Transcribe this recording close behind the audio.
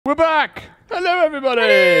We're back! Hello, everybody!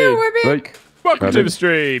 Hello, we're back. Welcome to the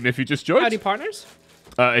stream. If you just joined. Howdy, partners.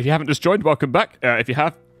 If you haven't just joined, welcome back. If you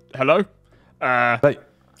have, hello. Hey.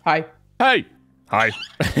 Hi. Hey. Hi.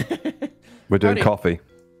 We're doing coffee.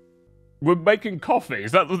 We're making coffee.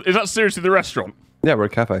 Is that seriously the restaurant? Yeah, we're a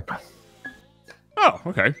cafe. Oh,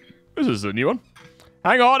 okay. This is a new one.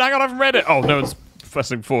 Hang on, I haven't read it. Oh, no one's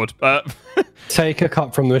pressing forward. Take a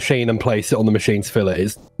cup from the machine and place it on the machine to fill it.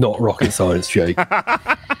 It's not rocket science, Jake.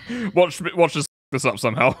 Watch us this up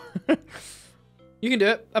somehow. You can do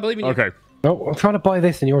it. I believe in you. Okay. No, I'm trying to buy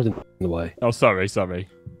this and yours in the way. Oh, sorry.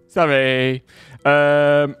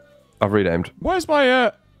 I've renamed. Where's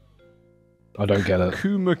my I don't get it.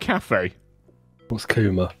 Kuma Cafe? What's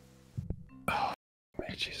Kuma? Oh,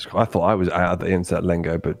 Jesus Christ. I thought I was out of the internet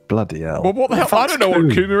lingo, but bloody hell. Well, what the hell? I don't know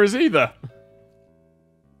what Kuma is either.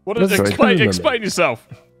 What is it? Explain yourself.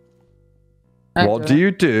 What do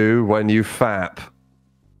you do when you fap?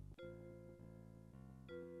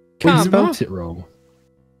 Well, you spelled it wrong.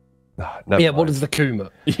 Never What mind. is the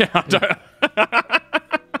Kuma? Yeah, I don't...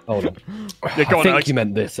 Hold on. Yeah, go I on, think Alex. you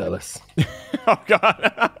meant this, Ellis. Oh,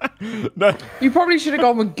 God. No. You probably should have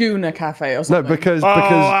gone with Guna Cafe or something. No, because... Oh,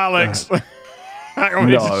 Alex. Hang on,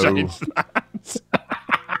 we need to change that.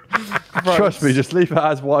 Trust me, just leave it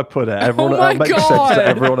as what I put it. Everyone, my it makes sense God. to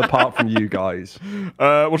everyone apart from you guys.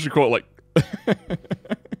 What should you call it? Like...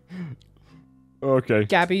 Okay.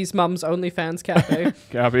 Gabby's mum's OnlyFans cafe.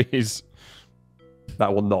 Gabby's.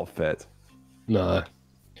 That will not fit. No.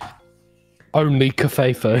 Only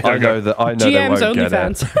Cafefo. I know that. I know they GM's won't get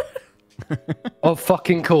it. OnlyFans. Of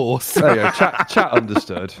fucking course. There you go. Chat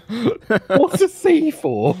understood. What's a C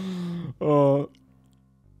for? Well,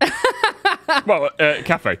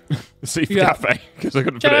 cafe. C for Yeah. cafe. Because I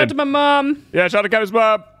couldn't Shout put it out in. to my mum. Yeah, shout out to Gabby's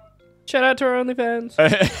mum. Shout out to her OnlyFans.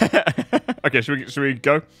 Okay, should we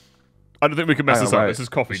go? I don't think we can mess Hang this on, up. wait. This is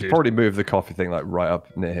coffee, We should dude. probably move the coffee thing like right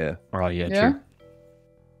up near here. Oh, yeah, Yeah? true.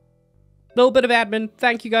 Little bit of admin.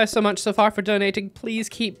 Thank you guys so much so far for donating. Please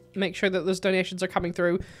make sure that those donations are coming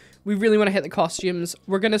through. We really want to hit the costumes.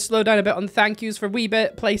 We're going to slow down a bit on the thank yous for a wee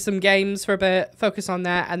bit, play some games for a bit, focus on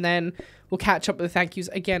that, and then we'll catch up with the thank yous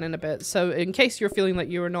again in a bit. So in case you're feeling like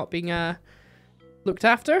you are not being looked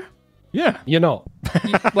after, Yeah. You're not.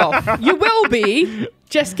 you will be.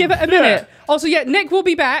 Just give it a minute. Also, yeah, Nick will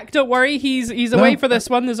be back. Don't worry. He's away for this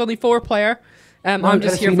one. There's only 4 player. I'm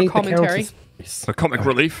just here for commentary. For comic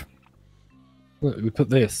relief. Look, we put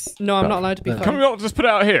this. No, I'm not allowed to be Can we funny. not just put it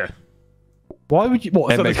out here? Why would you?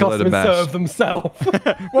 What? It So the makes a load of customers mess. serve themselves.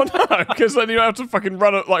 Well, no, because then you have to fucking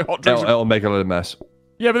run it like hot drinks. It'll make a lot of mess.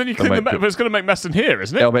 Yeah, but then you clean the make mess. it- But it's going to make mess in here,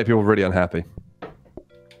 isn't it? It'll make people really unhappy.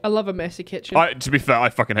 I love a messy kitchen. To be fair, I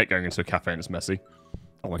fucking hate going into a cafe and it's messy.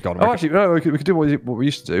 Oh my god. Oh, actually, no, we could do what we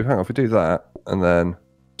used to do. Hang on, if we do that, and then...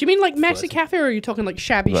 Do you mean like messy cafe, or are you talking like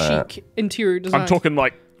shabby That. chic interior design? I'm talking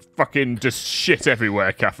like fucking just shit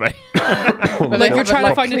everywhere cafe. Like you're trying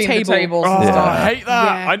to find a clean the table. tables Oh, and stuff. I hate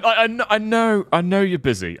that. Yeah. I know you're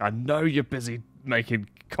busy. I know you're busy making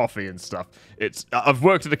coffee and stuff. I've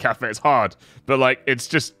worked at a cafe. It's hard, but like it's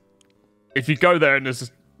just if you go there and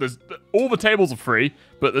there's all the tables are free,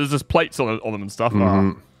 but there's just plates on them and stuff.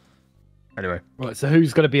 Anyway, Right. So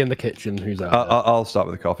who's going to be in the kitchen? Who's out? I'll start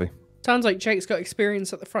with the coffee. Sounds like Jake's got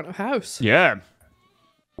experience at the front of house. yeah.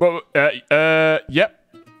 Well, yep.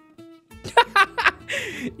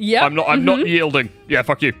 Yeah. I'm not yielding. Yeah,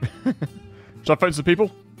 fuck you. Should I phone some people?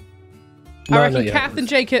 I reckon not yet. Kath and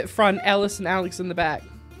Jake at front, Ellis and Alex in the back.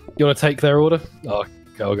 You want to take their order? Oh,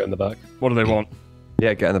 okay, I'll go in the back. What do they want?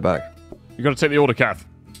 Yeah, get in the back. You got to take the order, Kath.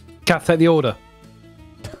 Kath, take the order.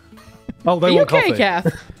 Oh, they Are you want okay,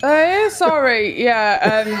 coffee. Kath? Sorry.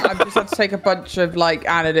 Yeah, I've just had to take a bunch of like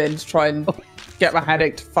anodine to try and get my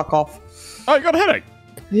headache to fuck off. Oh, you got a headache?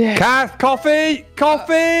 Yeah. Kath, coffee!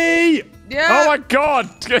 Coffee! Yeah. Oh my god!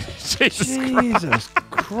 Jesus Christ. Jesus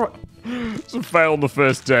Christ. It's a fail on the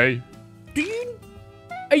first day.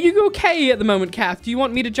 Are you okay at the moment, Kath? Do you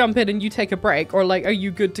want me to jump in and you take a break, or like, are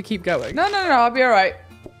you good to keep going? No, I'll be alright.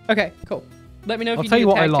 Okay, cool. Let me know if I'll you tell need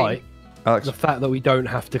you a what I tag team. like. Alex. The fact that we don't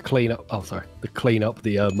have to clean up. Oh, sorry. Clean up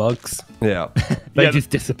the mugs. Yeah. They Yeah,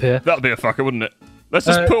 just disappear. That'd be a fucker, wouldn't it? Let's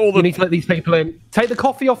just put all You the... need to let these people in. Take the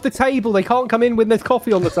coffee off the table. They can't come in when there's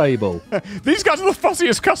coffee on the table. These guys are the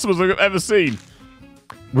fussiest customers I've ever seen.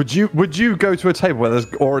 Would you go to a table where there's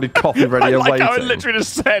already coffee ready I and like waiting? how I literally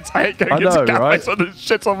just said I hate going I into know, cafes right? when there's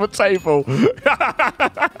shit on the table.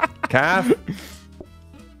 Kath?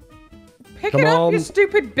 Pick Come it up, on. you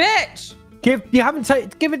stupid bitch. Give it the You got to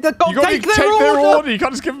take take their order. You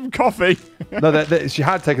can't just give them coffee. No, she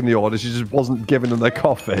had taken the order. She just wasn't giving them their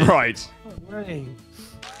coffee. Right.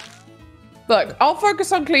 Look, I'll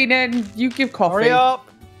focus on cleaning. You give coffee. Hurry up.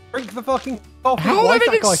 drink the fucking coffee. How Why are is they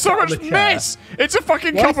that making guy so sat on much the chair? mess? It's a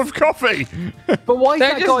fucking cup of coffee. But why is They're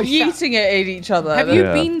that just guy yeeting it at each other. Have you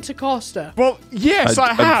Yeah. been to Costa? Well, yes,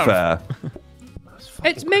 I have. Unfair.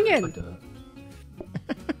 It's minging.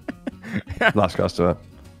 Last customer.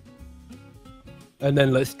 And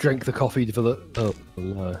then let's drink the coffee for the. Oh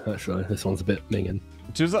no, actually, this one's a bit minging.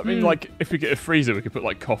 Does that mean like if we get a freezer, we could put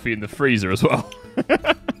like coffee in the freezer as well?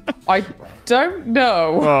 I don't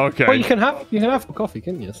know. Oh, okay. Well, you can have coffee,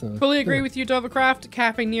 can you? So. Fully agree with you, Dovercraft.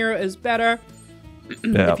 Cafe Nero is better.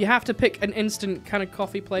 Yeah. If you have to pick an instant kind of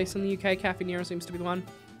coffee place in the UK, Cafe Nero seems to be the one.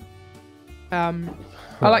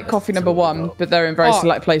 I like coffee number 1, but they're in very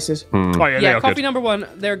select places. Oh yeah, they Yeah, are coffee good. number 1,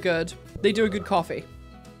 they're good. They do a good coffee.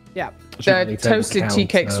 Yeah. Their Shouldn't toasted tea count,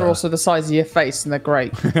 cakes are also the size of your face, and they're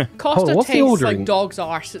great. Costa what's the tastes ordering? like dog's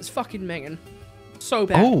arse. It's fucking minging. So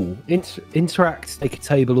bad. Oh, interact, take a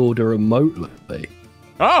table order remotely.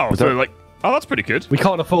 Oh, so like, oh, that's pretty good. We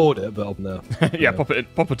can't afford it, but no. Yeah, pop it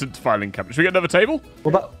into filing cabinet. Should we get another table?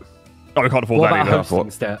 What about Oh, we can't afford what that about either.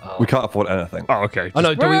 hosting stat? Oh. We can't afford anything. Oh, okay. I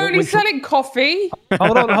know. Do We're we, only we should- selling coffee.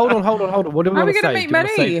 Hold on. What do we How are want we to going to save? make Do you wanna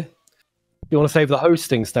money? save- Do you want to save the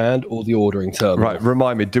hosting stand or the ordering terminal? Right,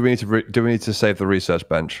 remind me. Do we need to save the research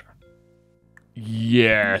bench,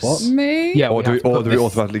 Yes. What? Me? Yeah. or do we have to put this-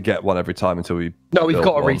 automatically get one every time until we? No, we've build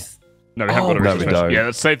got a one? No, we haven't got a no, research we bench. don't. Yeah,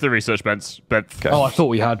 let's save the research bench. Oh, I thought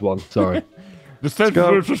we had one. Sorry. Let's save go.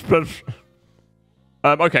 the research bench.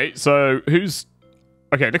 Okay, so who's...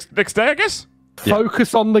 Okay, next day, I guess?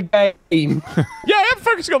 Focus on the game. Yeah, I am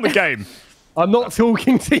focusing on the game. I'm not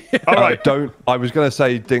talking to you. All right. Don't. I was going to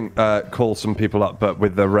say call some people up, but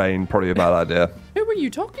with the rain, probably a bad idea. Who were you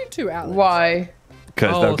talking to, Alex? Why?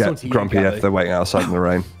 Because Oh, they'll it's on get to you, grumpy Gabby. if they're waiting outside in the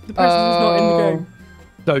rain. The person who's not in the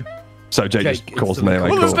game. So So Jay just Jake, calls them instantly anyway.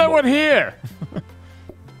 Well, there's cool. no one here.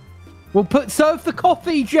 we'll serve the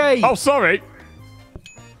coffee, Jay. Oh, sorry.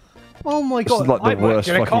 Oh my This god! is like I the work worst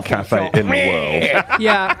in a fucking coffee cafe shop. in the world.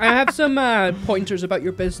 Yeah, I have some pointers about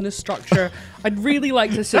your business structure. I'd really like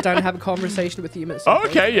to sit down and have a conversation with you, Miss. Oh,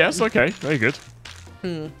 okay, yes, okay. Very good.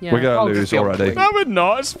 Yeah. We're I'll going to just lose be on already. point. No, we're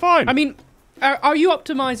not. It's fine. I mean, are you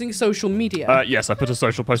optimizing social media? Yes, I put a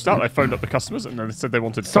social post out. I phoned up the customers and they said they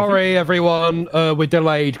wanted coffee. Sorry, everyone. We're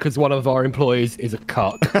delayed because one of our employees is a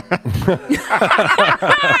cuck. Do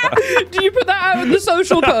you put that out in the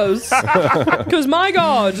social post? Because my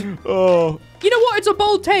god, Oh, you know what? It's a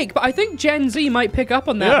bold take, but I think Gen Z might pick up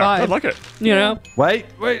on that yeah, vibe. I like it. You know, Wait.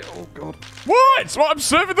 Oh god. What? It's what I'm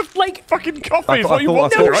serving the like fucking coffee. I Is thought- what you I thought-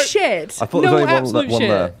 want, I no thought- right? shit. I thought no there was only absolute one shit.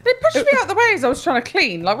 there. They pushed me out the way as I was trying to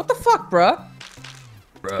clean. Like, what the fuck, bruh?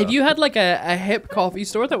 If you had like a hip coffee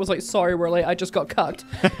store that was like, sorry, we're late, I just got cucked.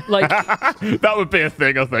 Like, That would be a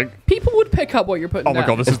thing, I think. people would pick up what you're putting Oh my down.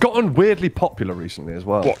 god, this It's is gotten weirdly popular recently as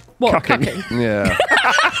well. What, cucking. cucking? Yeah.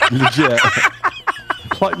 Legit.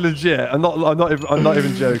 Like legit. I'm not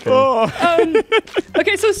even joking. Oh.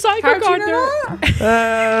 Okay, so Psycho How do you Gardener, know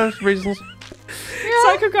that? Reasons.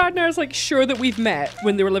 Psycho Gardener is like sure that we've met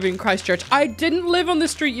when they were living in Christchurch. I didn't live on the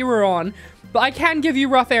street you were on, but I can give you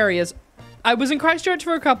rough areas. I was in Christchurch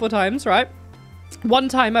for a couple of times, right? One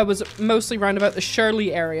time I was mostly round about the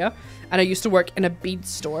Shirley area, and I used to work in a bead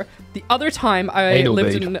store. The other time I Anal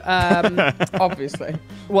lived bead. in Obviously.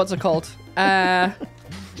 what's it called?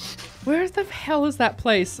 Where the hell is that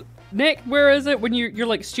place? Nick, where is it when you're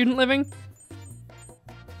like student living?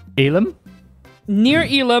 Elam? Near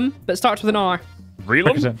Elam, but starts with an R.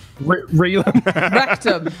 Real? Real.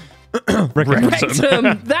 Rectum.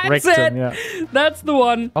 Rickerton. That's Rickerton, it. yeah. That's the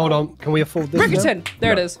one. Hold on. Can we afford this? now? Rickerton.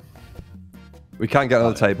 There it is. We can't get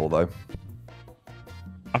another table though.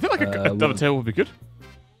 I feel like another table would be good.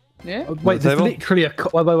 Yeah. Wait, there's table? literally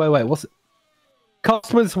a. Wait. What's it?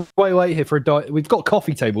 Customers wait here for a diet. We've got a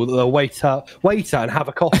coffee table that they'll wait at and have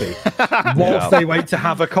a coffee whilst they wait to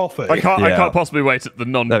have a coffee. I Yeah. can't possibly wait at the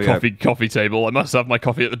There we non-coffee coffee table. I must have my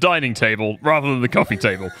coffee at the dining table rather than the coffee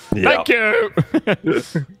table. Yeah. Thank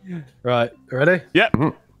you. Right, ready? Yep.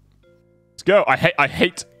 Let's go. I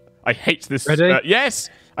hate this. Ready?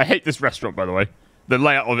 Yes. I hate this restaurant, by the way. The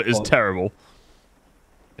layout of it is What? terrible.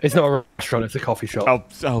 It's not a restaurant; it's a coffee shop.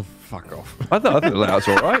 Oh, fuck off. I think the layout's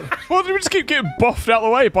all right. Well, do we just keep getting boffed out of the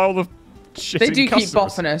way by all the shitting They do keep customers?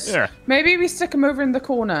 boffing us. Yeah. Maybe we stick them over in the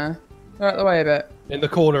corner. They're out the way a bit. In the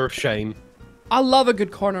corner of shame. I love a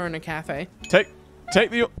good corner in a cafe. Take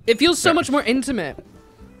the. It feels so much more intimate.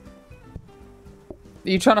 Are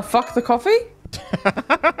you trying to fuck the coffee?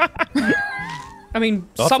 I mean,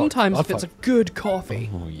 I'd sometimes fuck- if it's a good coffee,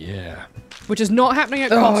 Oh yeah. which is not happening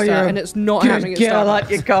at Oh, Costa, you're and it's not happening at girl, Starbucks. like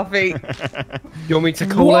your coffee. You want me to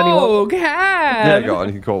call anyone? Whoa, Cam! Yeah, go on.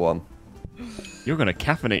 You can call one. You're gonna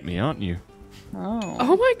caffeinate me, aren't you? Oh.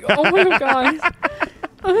 Oh my god, guys.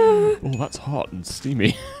 Oh, that's hot and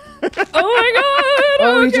steamy. Oh my god!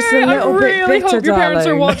 Oh, you're just a I little bit really bitter, hope your parents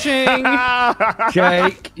are darling. watching.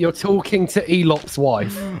 Jake, you're talking to Elop's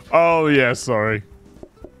wife. Oh, yeah, sorry.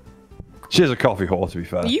 She's a coffee whore, to be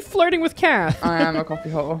fair. Are you flirting with Kath? I am a coffee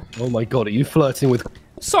whore. Oh my god, are you flirting with...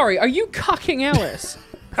 Sorry, are you cucking Ellis?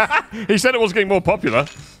 He said it was getting more popular.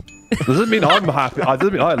 Doesn't mean I'm happy.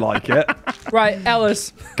 Doesn't mean I like it. Right,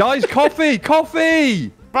 Ellis. Guys, coffee!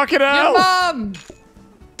 Coffee! Fucking Your hell! mum!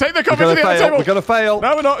 Take the We're coffee to gonna the other fail. table. We're gonna fail.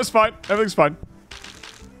 No, we're not. It's fine. Everything's fine.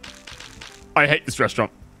 I hate this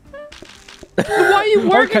restaurant. Why are you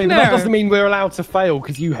working Okay, but there? that doesn't mean we're allowed to fail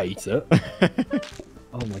because you hate it.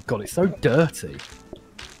 Oh my god, it's so dirty.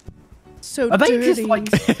 So Are they dirty. just like,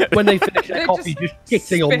 when they finish their They're coffee, just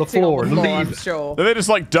shitting on the spitting floor and I'm leave? sure. They're just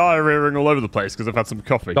like diarrheaing all over the place because they've had some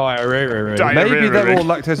coffee. Diarrhea. Maybe they're Really? all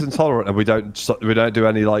lactose intolerant and we don't do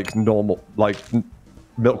any like normal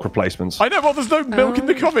milk replacements. I know, well, there's no milk in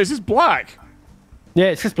the coffee. It's just black. Yeah,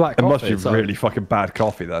 it's just black It coffee. must be so- really fucking bad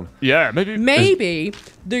coffee then. Yeah, maybe. Maybe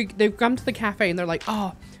they've come to the cafe and they're like,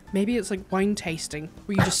 oh, maybe it's like wine tasting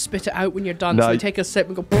where you just spit it out when you're done. No, So you take a sip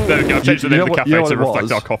and go. There we go. I've changed the You name know of the what- cafe you know to what it reflect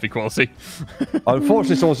was? our coffee quality.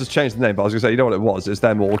 Unfortunately, someone's just changed the name, but I was going to say, you know what it was? It's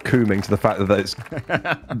them all cooming to the fact that it's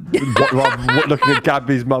looking at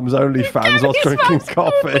Gabby's mum's OnlyFans whilst drinking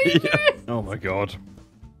coffee. Oh my god.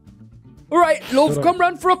 All right, love, come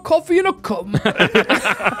round for a coffee and a cum.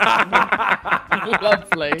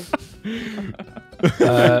 Lovely.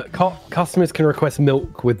 Customers can request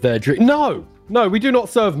milk with their drink. No, we do not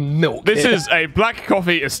serve milk. This here. is a black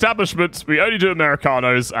coffee establishment. We only do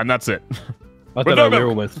Americanos, and that's it. I But don't know. no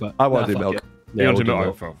We're milk. almost. I want to do fuck milk. it. You Yeah, want we'll to do know?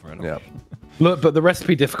 milk. Oh, fair enough. Yeah. Look, but the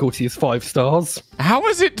recipe difficulty is 5 stars. How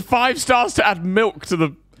is it 5 stars to add milk to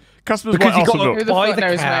the customers? Because you want got milk. Who to the buy fuck the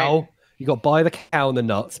knows, cow. mate? You got to buy the cow and the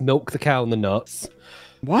nuts, milk the cow and the nuts.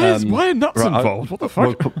 Why are nuts Right, involved? What the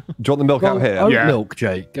Well, fuck? do you want the milk out here? Oat Yeah. milk,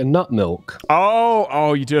 Jake, and nut milk.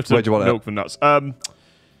 Oh, you do have to Where do you want it? milk the nuts.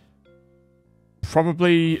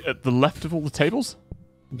 Probably at the left of all the tables.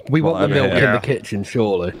 We want the over milk here. in the kitchen,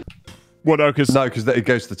 surely. Well, no, because No, because it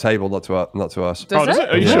goes to the table, not to us. Does does it? it?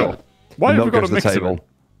 Are you Yeah. sure? Why have we Milk got goes a to the mixer? table.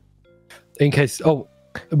 In case. Oh,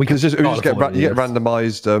 we Because just, you can't just get, afford you get it, yes.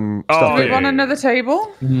 randomised Oh, stuff. Do we yeah, want yeah. another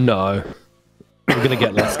table? No. We're going to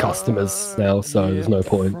get less customers now, so there's no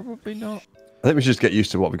point. Probably not. I think we should just get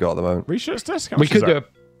used to what we got at the moment. Research desk. How We much is could do that?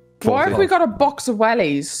 a Why have we got a box of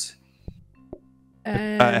wellies?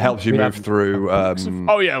 It helps you move through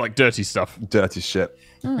Oh yeah, like dirty stuff. dirty shit.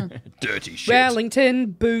 Dirty shit. Wellington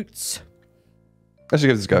boots. Let's just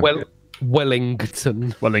give this a go.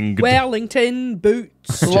 Wellington. Wellington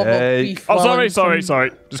boots. Blob of Jake. beef Oh, Wellington.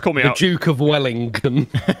 sorry. Just call me The out. Duke of Wellington.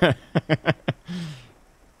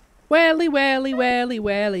 Welly,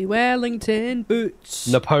 Wellington boots.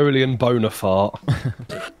 Napoleon Bonaparte.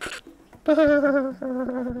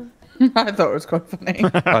 I thought it was quite funny.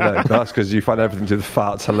 I know, that's because you find everything to do with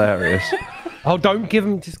farts hilarious. Oh, don't give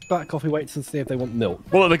them just black coffee. Wait to see if they want milk.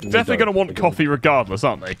 Well, they're definitely don't. going to want coffee regardless,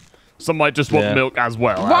 aren't they? Some might just want Yeah. milk as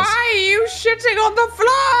well. Why As, are you shitting on the floor?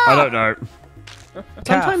 I don't know.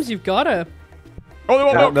 Sometimes you've gotta. Oh, they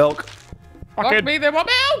want Out milk. milk. Fuck Fucking me, they want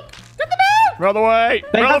milk. Get the milk. run the way.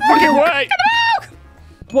 They Run have the fucking milk. way.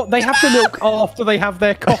 What? They have the milk after they have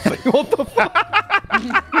their coffee. What the fuck?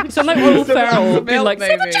 You sound like Will Ferrell being Milk, like,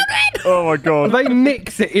 maybe. Oh my god. They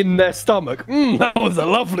mix it in their stomach. That was a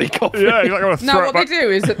lovely coffee. Yeah, you're like, No, what they do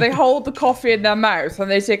is that they hold the coffee in their mouth and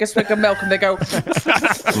they take a swig of milk and they go,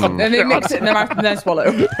 and they mix it in their mouth and then swallow.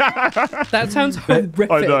 that sounds horrific.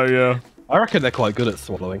 I know, yeah. I reckon they're quite good at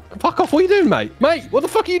swallowing. Fuck off! What are you doing, mate? Mate, what the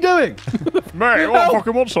fuck are you doing? Mate, I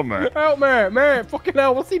fucking want some, mate. Help, mate! Fucking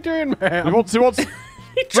hell! What's he doing, mate? He wants. Move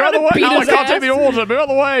trying out the to way. beat Oh, I his can't take ass. the order. Move out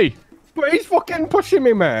the way. But he's fucking pushing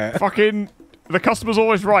me, mate. Fucking. The customer's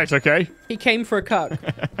always right, okay? He came for a cuck.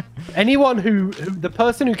 Anyone who the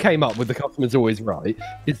person who came up with the customer's always right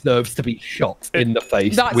deserves to be shot in the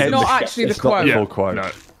face. That's with a not machete. actually the It's not quote. the full quote.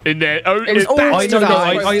 No. In their own. It was all I know,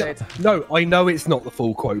 bastardized. I know it's not the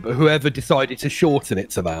full quote, but whoever decided to shorten it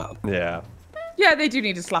to that. Yeah. Yeah, they do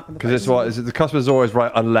need a slap in the face. Because it's what is it? The customer's always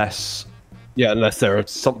right unless Yeah, unless they're a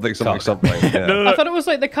something. Cuck. Yeah. No. I thought it was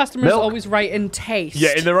like the customer's Milk. always right in taste.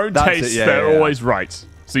 Yeah, in their own That's taste, it, yeah, they're yeah. always right.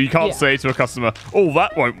 So you can't Yeah. say to a customer, "Oh,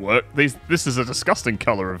 that won't work. This is a disgusting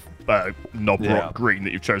color of knob Yeah. rock green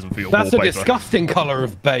that you've chosen for your That's a wallpaper." disgusting colour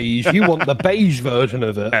of beige. You want the beige version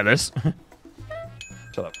of it. Ellis.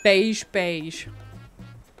 Shut up. Beige.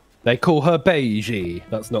 They call her beigey.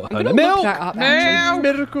 That's not her I'm name. gonna look Milk! that up, actually.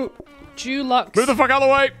 Miracle. Dulux Move the fuck out of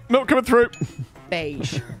the way. Milk coming through.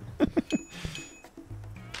 beige.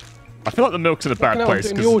 I feel like the milk's in a bad Now I'm place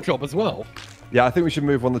doing because your job as well. Yeah, I think we should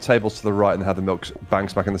move one of the tables to the right and have the milk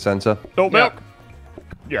banks back in the center. Oh, milk.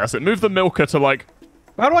 Yeah, so move the milker to like.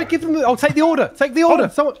 How do I give them? I'll take the order. Take the order.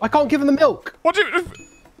 Someone, I can't give them the milk. What do you?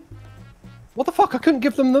 What the fuck? I couldn't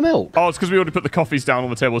give them the milk. Oh, it's because we already put the coffees down on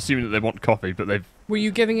the table, assuming that they want coffee, but they've. Were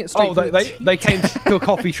you giving it straight? Oh, they came to a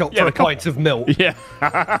coffee shop for a pint of milk. Yeah.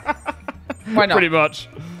 Why not? Pretty much.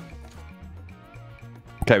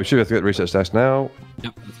 Okay, we should have to get the research desk now.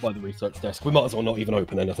 Yep, that's by the research desk. We might as well not even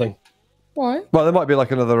open anything. Why? Well, there might be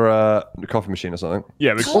like another coffee machine or something.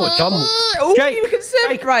 Yeah. We... Oh, it's done. Oh, Jake, you can serve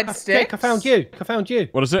Jake, breadsticks. Jake, I found you. I found you.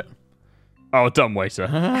 What is it? Oh, a dumb waiter.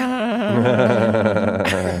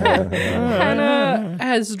 Hannah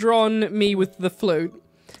has drawn me with the flute.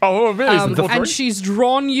 Oh, really? And she's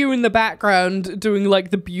drawn you in the background doing like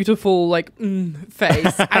the beautiful like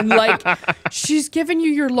face, and like she's given you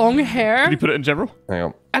your long hair. Can you put it in general? Hang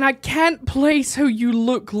on. And I can't place who you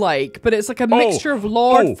look like, but it's like a mixture of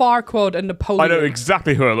Lord Farquaad and Napoleon. I know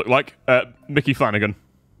exactly who I look like. Mickey Flanagan.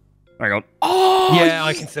 Hang on. Oh, Yeah,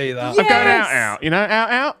 I can see that. I'm going out. You know,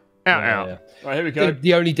 out. Yeah. Right, here we go.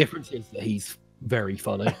 The only difference is that he's very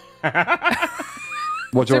funny.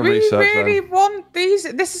 What do you Do want to we research really then? want these?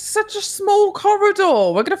 This is such a small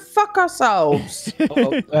corridor. We're gonna fuck ourselves.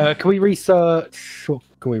 Can we research? What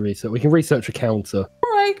can we research? We can research a counter.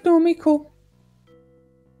 Alright, ignore me, cool.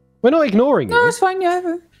 We're not ignoring No, you. it's fine,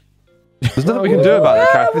 yeah. There's nothing we can do about it,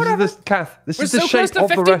 Kath. whatever. This we're is the so close shape to of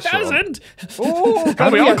the restaurant. 50,000. Oh,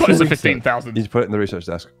 God, we do we are close to actually 15,000. You need to put it in the research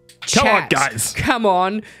desk. Come on, Chat, guys. Come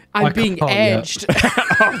on. I'm I being can't yet. edged.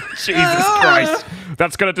 Oh, Jesus Christ.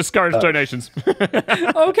 That's going to discourage donations.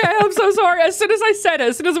 Okay, I'm so sorry. As soon as I said it,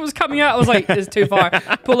 as soon as it was coming out, I was like, it's too far.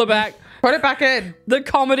 Pull it back. Put it back in. The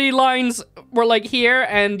comedy lines were like here,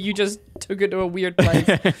 and you just took it to a weird place.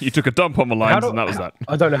 You took a dump on the lines, and that was that.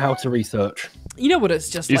 I don't know how to research. You know what it's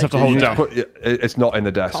just You like? just have to hold it down. It's not in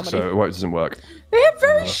the desk, Comedy. so it doesn't work. They have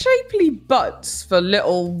very shapely butts for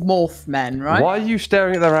little morph men, right? Why are you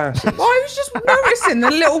staring at their asses? Well, I was just noticing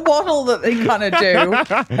the little waddle that they kind of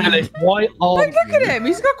do. Alice, why are Like, look at him.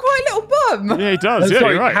 He's got quite a little bum. Yeah, he does. Yeah,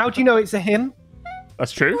 Sorry, you're right. how do you know it's a him?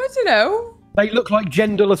 That's true. I don't know. They look like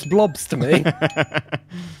genderless blobs to me.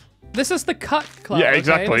 This is the cut club. Yeah, okay?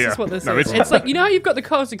 exactly, This yeah. is what this No, is. it's- It's like, you know how you've got the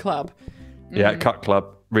cozy club? Yeah, Cut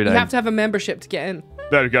Club. Rename. You have to have a membership to get in.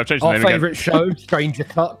 There we go. I've changed the Our name again. favourite show, Stranger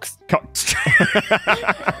Cucks.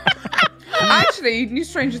 Actually, New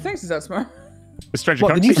Stranger Things is that tomorrow. Stranger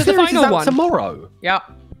What, the Cucks. new Is it the series final is out one? tomorrow? Yep.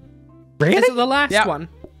 Really? Is it the last Yeah. one?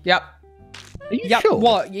 Yep. Are you Yup, sure?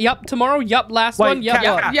 what? Yup, tomorrow? Yup, last Wait, one? Yup,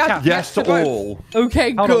 Kat, what? Kat, Yeah. Kat, Yes to both. all.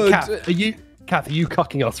 Okay, Hold good. on, Kath, are you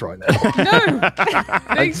cucking us right now? No.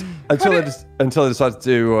 Until they decide to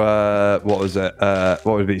do what was it? What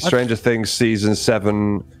would it be? Stranger Things season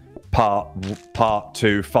 7, part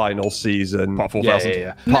 2, final season. Part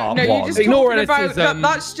 4,000. Part no, 1. you just Ignore talking Ellis's, about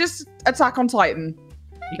that's just Attack on Titan.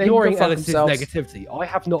 They Ignoring can go fuck Ellis's themselves. negativity, I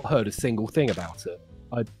have not heard a single thing about it.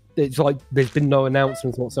 It's like there's been no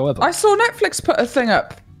announcements whatsoever. I saw Netflix put a thing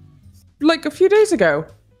up like a few days ago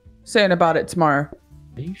saying about it tomorrow.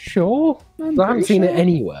 Are you sure? I haven't pretty seen it sure.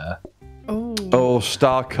 anywhere. Oh,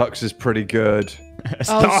 Star Cucks is pretty good.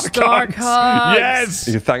 Star Cucks. Yes.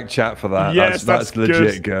 You thank chat for that. Yes, that's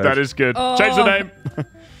legit good. That is good. Change the name.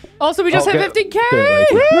 Also, we just hit Okay. 15K.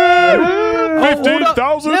 Oh,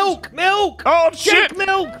 15,000. Milk! Oh, shit. Jake,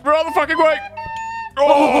 milk! We're on the fucking way.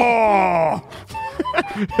 Oh.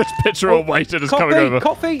 This picture all waited is coming over.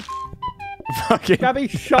 Coffee! Fucking. Gabby,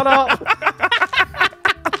 shut up!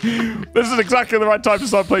 This is exactly the right time to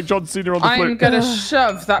start playing John Cena on the I'm flute. gonna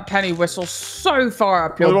shove that penny whistle so far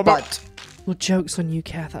up your Well, butt. Well, joke's on you,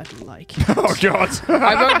 Kath. I do like. Oh, God.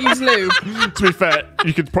 I won't use lube. To be fair,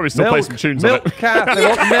 you could probably still play some tunes on milk, it. Kath, they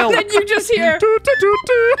want milk. Then you just hear. Do, do, do,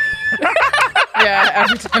 do. Yeah,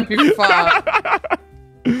 every time you fart.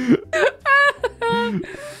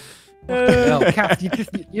 Well, Kath,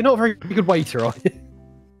 you're not a very good waiter, are you?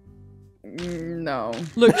 No.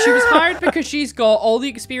 Look, she was hired because she's got all the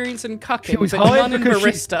experience in cooking, She was but hired none in because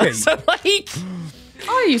she's barista. cheap. So, like,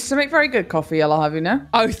 I used to make very good coffee, I'll have you know.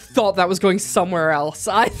 I thought that was going somewhere else.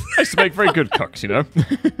 I used to make very good cooks, you know.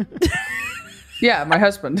 Yeah, my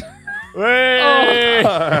husband. Hey!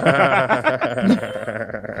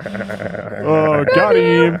 Oh, got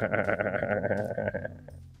him.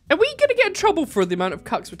 Are we gonna get in trouble for the amount of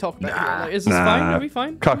cucks we talk about here? Like, is this fine? Are we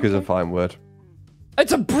fine? Cuck is a fine word.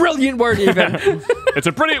 It's a brilliant word, even. It's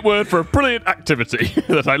a brilliant word for a brilliant activity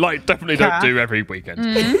that I definitely don't do every weekend.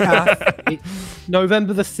 Kath,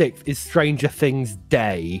 November the 6th is Stranger Things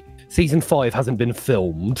Day. Season 5 hasn't been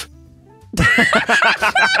filmed.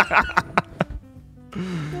 I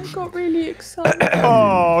got really excited.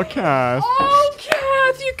 Oh, Cass. Oh, Kath!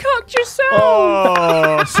 you cooked yourself.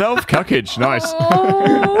 Oh, self-cuckage. Nice.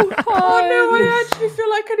 Oh, Oh no, I actually feel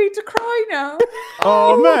like I need to cry now.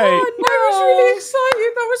 Oh, mate. I was really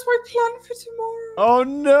excited. That was my plan for tomorrow. Oh,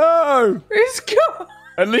 no. It's gone.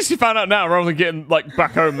 At least you found out now rather than getting like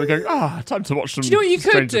back home and going, time to watch some. Do you know what you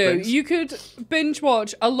could Stranger do? Things. You could binge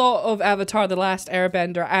watch a lot of Avatar: The Last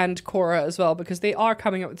Airbender and Korra as well, because they are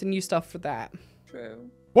coming up with the new stuff for that. True.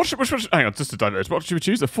 Which, hang on, just to diverge. What should we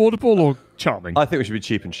choose? Affordable or charming? I think we should be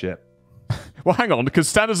cheap and shit. Well, hang on, because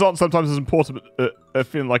standards aren't sometimes as important.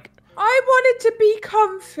 Feeling like, I wanted to be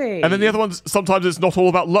comfy. and then the other ones sometimes it's not all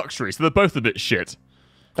about luxury, so they're both a bit shit.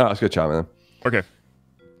 Oh, let's go charming then. Okay.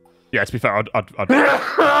 Yeah, to be fair, I'd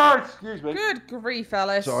Excuse me. Good grief,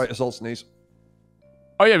 Ellis. Sorry, assault sneeze.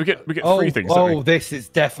 Oh yeah, we get free things. Don't we? This is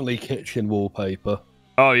definitely kitchen wallpaper.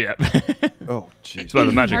 Oh yeah. Oh, jeez. That's where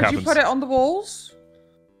the magic How'd happens. you put it on the walls?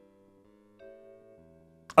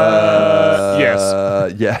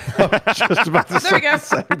 Yes. Yeah. I was just about to There we say go.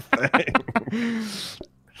 the same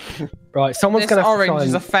thing. Right, someone's This gonna have to orange try is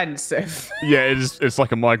and- offensive. Yeah, it's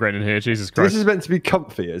like a migraine in here. Jesus Christ. This is meant to be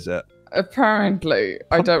comfy, is it? Apparently,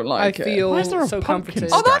 I don't like I it. feel Why is there a so pumpkin comforted.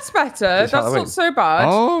 Oh, that's better. It's That's Halloween. not so bad.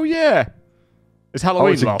 Oh yeah. It's Oh,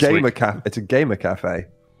 Halloween it's a last gamer week. cafe. It's a gamer cafe.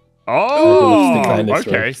 Oh, Stick that in this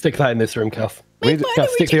room. okay. Stick that in this room, Cuff. We need- Cuff,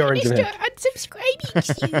 stick the orange in here.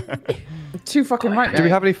 unsubscribing to you. Too fucking right. Do we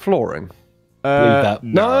have any flooring? Leave that.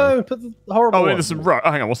 No, put the horrible Oh, one. wait, there's some right.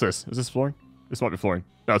 Oh, hang on. What's this? Is this flooring? This might be flooring.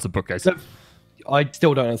 No, it's a bookcase. So- I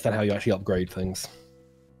still don't understand how you actually upgrade things.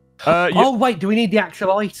 You, Oh, wait, do we need the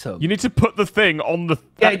actual item? you need to put the thing on the.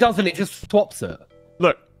 Yeah, it doesn't. It just swaps it.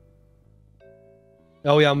 Look.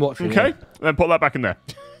 Oh, yeah, I'm watching. Okay. Then put that back in there.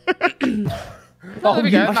 Oh, there we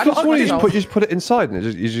go. I Back thought to you myself. just put it inside and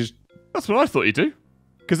you just That's what I thought you do.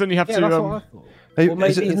 Because then you have Yeah, to. that's what I thought. Hey, Well,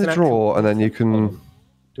 is it maybe in it's the an drawer and then you can? Do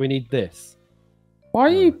we need this? Why are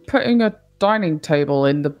you putting a dining table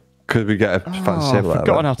in the? Could we get a fancy Oh, table I've out of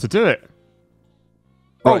forgotten it? how to do it.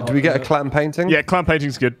 Right, do we get a clam painting? Yeah, clam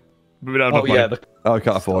painting's good. But we don't have Oh, enough yeah. money. Oh, I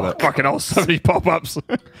can't afford it. Fucking hell, so many pop-ups.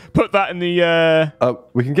 Put that in the. Oh,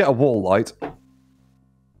 we can get a wall light,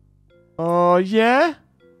 Oh, yeah?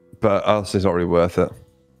 but else it's not really worth it.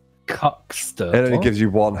 Cuckster. It only What? gives you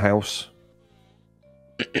one house.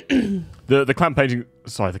 The clam painting.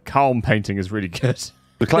 Sorry, the calm painting is really good.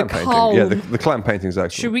 The clam The painting. calm. Yeah, the clam painting's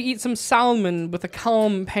excellent. Should we eat some salmon with a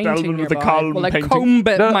calm painting Salmon with a nearby? calm Will I painting? comb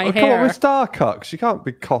it No, my come hair? on, we're star cucks. You can't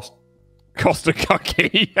be cost. Costa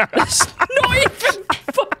Cucky. Not even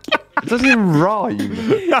fucking. It doesn't even rhyme.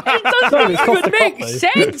 It doesn't it's even Costa make Coffee.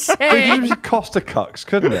 sense. It eh? could be Costa cucks,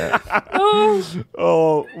 couldn't it? Oh,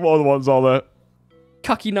 Oh, what other ones are there?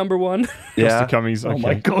 cucky number one. Yeah. Costa Cummies. Okay. Oh,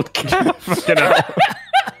 my God. Fucking hell.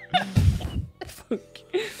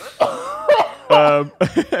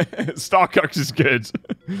 Starcucks is good.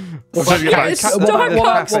 I'm trying to get back. Star What about the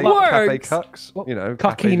Cucks cafe works. cucks? You know,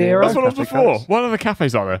 Cucky Cafe Nero? That's what I was Cafe before. Cucks. What other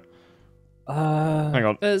cafes are there? Hang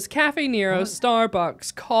on. There's Cafe Nero,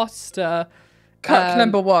 Starbucks, Costa. Cuck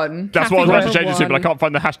number one. That's what I was about to change it to, but I one. can't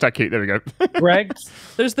find the hashtag key. There we go. Greg's.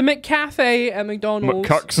 There's the McCafe at McDonald's.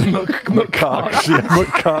 McCucks. McCucks. Yeah,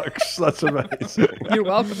 McCucks. That's amazing. You're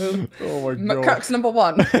welcome. Oh my god. Cuck's number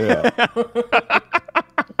one.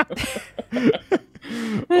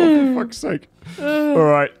 Oh, for fuck's sake. All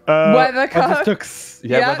right. Weather I just cuck. took...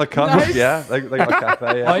 Yeah, Yeah, Weather Cucks. nice. Yeah, they got a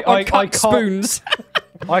cafe. Yeah. I Cuck can't, spoons.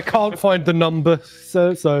 I can't find the number,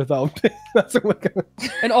 so that'll be... That's all we're going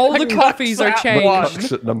to... And all the coffees are that changed. one.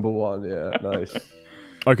 Cucks at number one. Yeah, nice.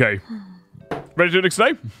 Okay. Ready to do the next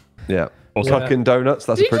day? Yeah. Awesome. Tucking donuts.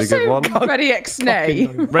 That's Did a pretty you say good one. Ready X-nay?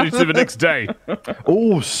 Ready to do the next day?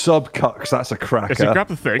 Oh, sub cucks. That's a Okay, so cracker. grab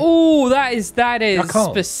the thing. Oh, that is can't.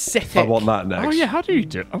 specific. I want that next. Oh yeah, how do you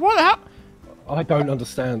do it? What? How? I don't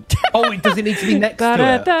understand. Oh, does it need to be next to it?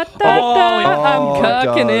 Da-da-da-da-da. Oh, I'm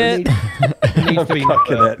cooking it it. It needs to be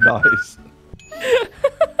Fucking it, nice.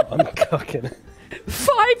 I'm cooking it.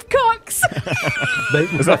 5 cocks.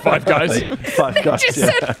 Is that 5 guys? Five cucks. Just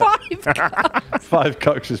Yeah. said 5 cocks. 5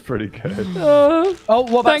 cucks is pretty good. Oh,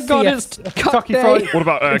 what about Thank God CF? it's Cuck Kentucky Day. Fried... What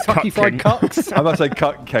about Kentucky Cuck Fried King? Cucks? I must say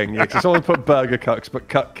Cuck King, yeah, because someone put Burger Cucks, but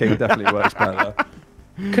Cuck King definitely works better.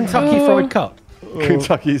 Kentucky Fried Cup.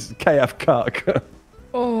 Kentucky's KF Cuck.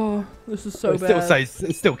 Oh, this is so It bad. still says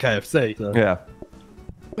it's still KFC. So. Yeah.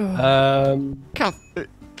 Kath,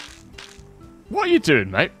 what are you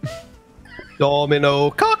doing, mate?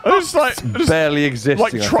 Domino Cup. I was like, Barely existing,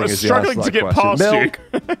 like I think, is the struggling answer to that get question. past Milk.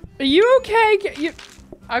 you. Are you okay? You...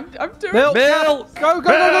 I'm doing Milk. Milk. Go, go,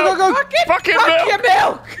 go, go, go, go. Fucking Fuck milk. your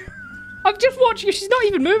milk! I'm just watching her. She's not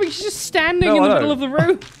even moving. She's just standing No, in the I middle know. of the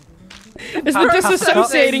room. Is the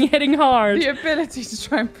disassociating hitting hard? The ability to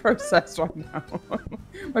try and process right now.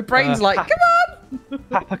 My brain's like, come on!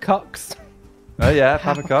 Papa Cucks. Oh yeah,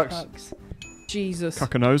 Papa Cox. Cucks. Jesus.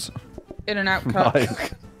 Cuckanose. In and out cup.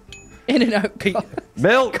 Mike. In and out.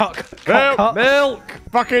 Milk. Milk. Milk.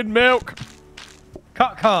 Fucking milk.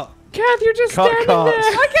 Cut. Kath, you're just Cut, standing cut. there.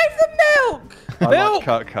 I gave them milk!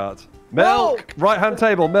 I like cut. Milk. Right hand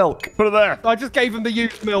table. Milk. Put it there. I just gave them the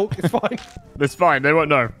used milk. It's fine. It's fine. They won't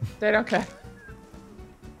know. They don't care.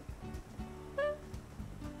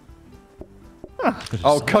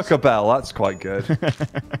 Oh, Cuckabell. That's quite good.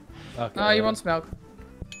 Okay. Oh, he wants milk.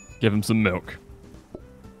 Give him some milk.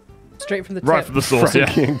 Straight from the Right tip. for the sauce, yeah.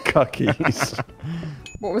 Frankie and Cookies.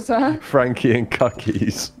 What was that? Frankie and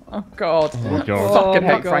Cookies. Oh, God. Oh, God. Fucking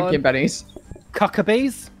my hate God. Frankie and Benny's.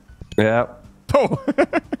 Cuckabees. Yeah. Oh.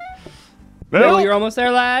 Bill, Milk. you're almost there,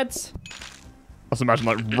 lads. I just imagine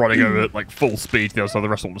like running over at like full speed to the other side of the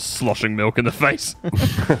restaurant with sloshing milk in the face.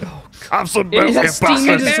 Have some milk, Is you that Steamed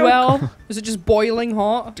bastard. as well. Is it just boiling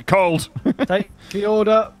hot? Cold. Take the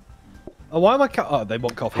order. Oh, why am I cut? Oh, they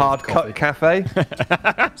want coffee. Hard Coffee. Cut Cafe.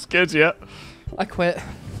 It's good, yeah. I quit.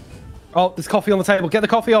 Oh, there's coffee on the table. Get the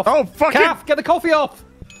coffee off. Oh, fuck Kath, get the coffee off.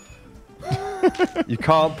 You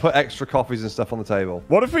can't put extra coffees and stuff on the table.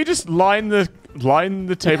 What if we just line the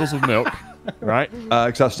tables with milk, right?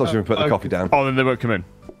 Because that stops you from putting the coffee down. Oh, then they won't come in.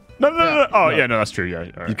 No. Oh, yeah, no, that's true. Yeah. All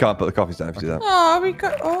You right. can't put the coffees down if you do that.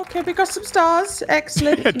 Oh, okay, we got some stars.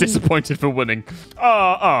 Excellent. Disappointed for winning.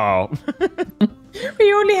 Oh.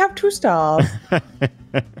 We only have 2 stars.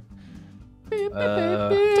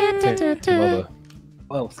 Mother.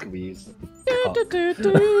 What else can we use?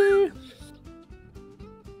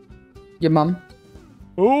 Your mum.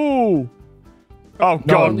 Ooh. Oh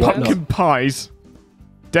God, what pumpkin not? pies.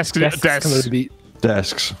 Desks. Desks can only Desks. be-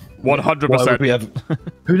 Desks. 100%. Why would we have?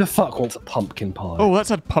 Who the fuck wants a pumpkin pie? Oh,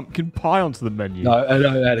 let's add pumpkin pie onto the menu. No,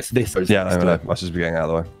 it's this. Yeah, I know. I should just be getting out of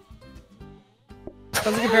the way.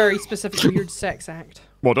 Sounds like a very specific weird sex act.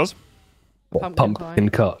 What does? Pumpkin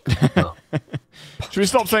Cuck. No. Should we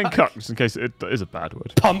stop saying cuck, just in case it is a bad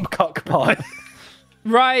word? Pump cuck pie.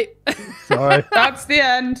 Right. Sorry. That's the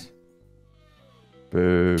end.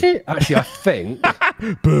 Boo. Actually, I think.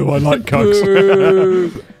 Boo, I like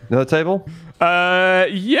cucks. Another table?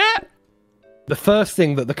 Yeah. The first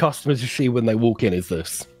thing that the customers see when they walk in is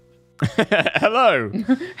this. Hello.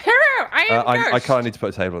 Hello, I am I Ghost. kind of need to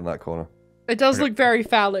put a table in that corner. It does look very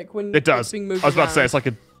phallic when It does. it's being moved I was about to say, around. it's like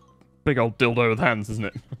a big old dildo with hands, isn't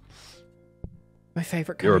it? My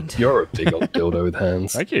favourite You're kind. a big old dildo with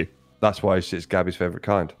hands. Thank you. That's why it's Gabby's favourite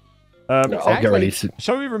kind. I'll get Exactly. ready to.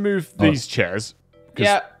 Shall we remove these chairs? 'Cause-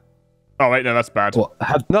 Yeah. Oh, wait, no, that's bad. What?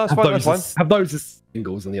 Have, No, that's have fine, those that's as, have those as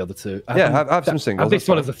singles and the other two. Yeah, have some singles, Have this that's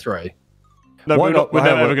one fine. as a 3. No, Why we're not? never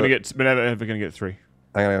Hang on, ever going to get. We're never ever going to get 3.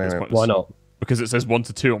 Hang on. It's Hang on. pointless. Why not? Because it says 1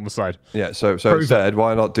 to 2 on the side. Yeah, so Prove instead,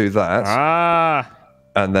 why not do that, Ah.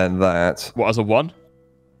 and then that, What, as a 1?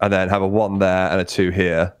 and then have a 1 there and a 2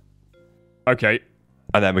 here, Okay.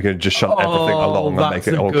 and then we can just shut everything along and make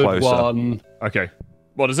it all good closer. One. Okay.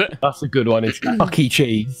 What is it? That's a good one. It's Chuck E.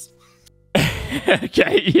 Cheese.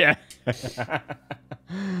 Okay, yeah.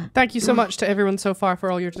 Thank you so much to everyone so far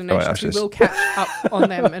for all your donations. actually, We will catch up on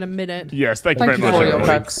them in a minute. Yes, thank you Thank you very for much, your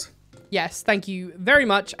everybody. bugs. Yes, thank you very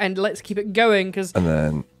much, and let's keep it going because And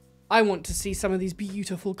then I want to see some of these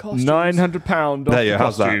beautiful costumes. £900 off There you the go,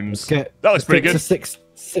 how's that? costumes. Get That looks pretty it's good. a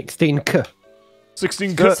 16 k. 16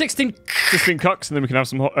 16. cucks, and then we can have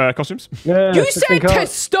some costumes. Yeah, You 16 said to cucks.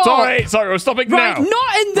 stop. Sorry, we're stopping Right, now.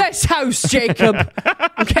 not in this house, Jacob.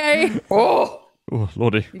 Okay. Oh, Oh,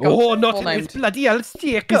 lordy. Oh, not full in named. this bloody hell,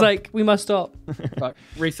 Jacob. He's like, we must stop. Right,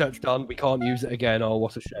 research done. We can't use it again. Oh,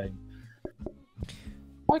 what a shame.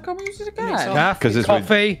 why can't we use it again? Mix up. Yeah, 'Cause it's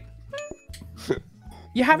coffee.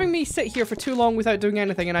 You're having me sit here for too long without doing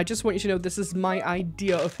anything, and I just want you to know this is my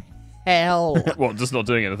idea of hell. What, just not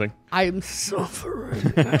doing anything? I am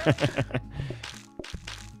suffering.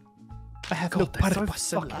 I have no God, they're so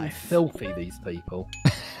purpose in fucking life. filthy, these people.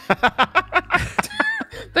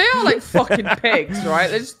 They are like fucking pigs, right?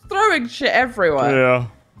 They're just throwing shit everywhere. Yeah.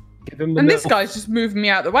 Give him the And this milk. guy's just moving me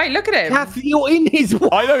out of the way. Look at him. Kath, you're in his way.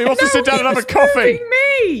 I know, he wants to sit down and have a He's coffee. moving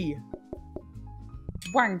me.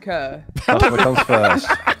 Wanker. customer comes first.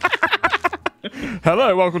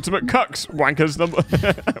 Hello, welcome to McCucks. Wankers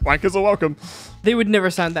Wankers are welcome. They would never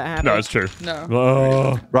sound that happy. No, it's true. No.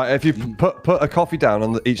 Oh. Right, if you put a coffee down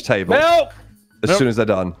on each table Milk! as Milk. soon as they're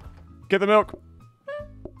done. Get the milk.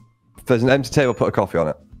 If there's an empty table, put a coffee on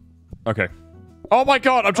it. Okay. Oh my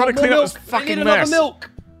god, I'm trying to clean up this They need fucking another mess.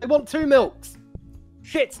 milk. They want 2 milks.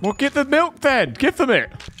 Shit. Well, get the milk then. Give them it.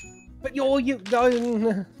 But you're you. Give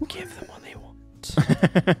them what they want.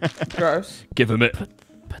 not. Gross. Give him it.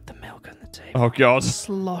 Put the milk on the table. Oh god.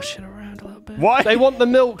 Slosh it around a little bit. Why? They want the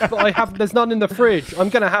milk, but there's none in the fridge. I'm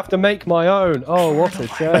gonna have to make my own. Oh, what a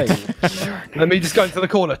shame. Let me just go into the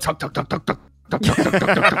corner. Tuck, tuck, tuck, tuck, tuck.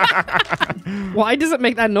 Why does it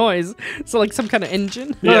make that noise? So like some kind of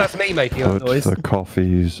engine? No, that's me making that Put noise. the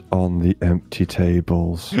coffees on the empty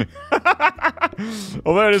tables.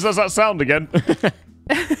 Oh, there it is. That's that sound again.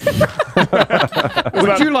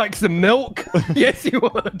 Would you like some milk? Yes, you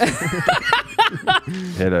would.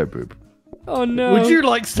 Hello, boob. Oh no. Would you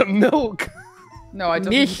like some milk? No, I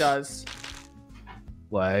don't think he does.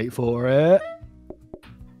 Wait for it.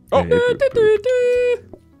 Oh.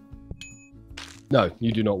 No,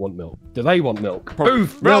 you do not want milk. Do they want milk? Move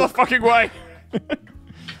Move, out of milk. the fucking way.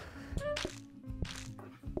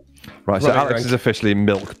 Right, so Right, Alex right. is officially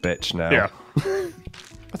milk bitch now. Yeah.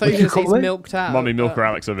 I thought you were going to say call he's me? milked out. Mummy Milker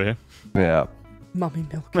Alex over here. Yeah. Mummy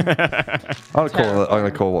milk. I'm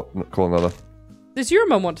gonna call another. Does your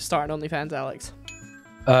mum want to start an OnlyFans, Alex?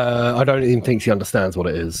 I don't even think she understands what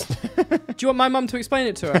it is. Do you want my mum to explain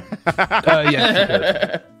it to her?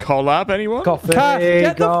 Yeah. Collab, anyone? Coffee,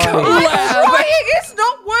 Get the guys. I'm trying! It's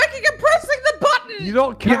not working! I'm pressing the button! You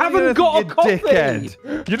don't. You haven't got a coffee.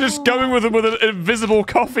 Dickhead. You're just going with them with an invisible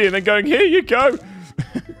coffee and then going, here you go.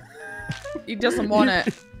 He doesn't want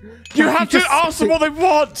it. You have to just ask them what they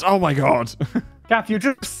want. Oh my god. Gaff, you're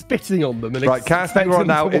just spitting on them. And Right, Cass, expect you are them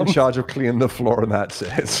now to in want- charge of cleaning the floor, and that's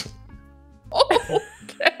it.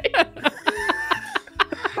 Okay.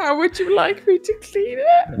 How would you like me to clean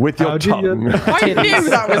it? With your How do you- tongue. I knew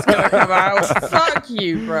that was going to come out. Fuck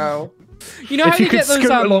you, bro. You know how If you they could get those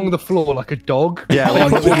scoot along the floor like a dog. Yeah,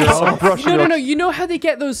 like with your brushing No, no, your- no. You know how they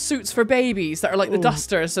get those suits for babies that are like the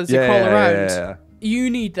dusters as Yeah, you crawl around? yeah, You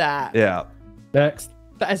need that. yeah. Next.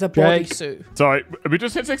 That is a Jake. bodysuit. Sorry, we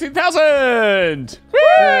just hit 16,000.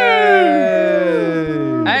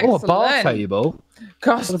 Oh, a bar Excellent. table.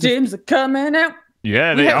 Costumes are coming out.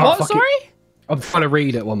 Yeah, they Yeah, are. what? fucking- Sorry? I'm trying to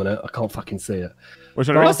read it 1 minute. I can't fucking see it. Which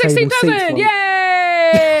one Oh, are Oh, we- table 16,000! seats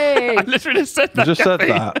Yay! I literally just said that. You just said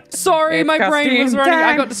Kathy. that. Sorry, It's my brain was costume running. I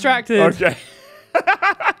time. got distracted. Okay.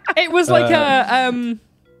 It was like a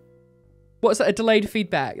what's that? A delayed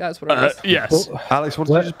feedback. That's what it was. Yes. Oh, Alex, what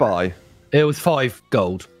did you just buy? it was 5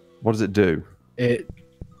 gold. What does it do?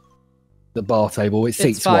 The bar table. It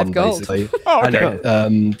seats 5 one gold. basically. Oh, And okay.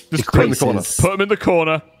 it Just put it in the corner. decreases- Put them in the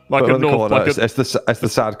corner. Like Put a it in the naughty. corner. Like It's the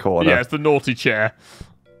sad corner. yeah, it's the naughty chair.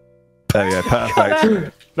 There we go.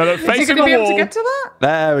 Perfect. No, no, Is he facing going to the be able to wall. get to that?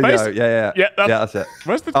 There we Face- go. Yeah. Yeah, That's it.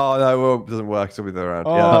 Where's the? Oh no, well, it doesn't work. It'll be there around.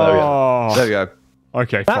 Oh. Yeah, there we go. There we go.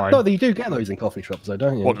 Okay, That, fine. no, you do get those in coffee shops, though,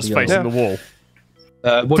 don't you? What, just Yeah. facing the wall?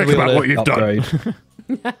 What Think do we about wanna what you've done. upgrade?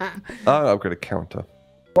 Oh, upgrade a counter.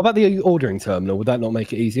 What about the ordering terminal? Would that not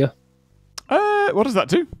make it easier? What does that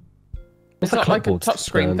do? It's a not like a clipboard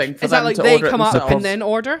touchscreen stand. thing for Is that them like to they order it come up themselves. and then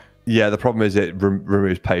order? Yeah, the problem is it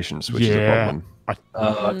removes patience, which is the problem.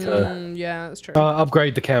 Okay. Yeah, that's true.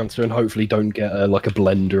 Upgrade the counter and hopefully don't get like a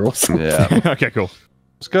blender or something. Yeah. Okay, cool.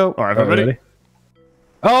 Let's go. All right, everybody. Ready?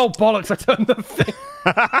 Oh, bollocks, I turned the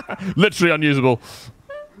thing. Literally unusable.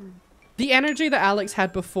 The energy that Alex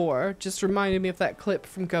had before just reminded me of that clip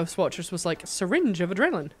from Ghost Watchers was like, syringe of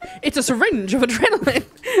adrenaline. It's a syringe of adrenaline.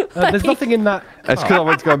 There's nothing in that. It's because I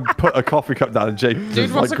went to go and put a coffee cup down and Jake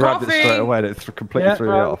just wants like a grabbed it coffee. straight away and it completely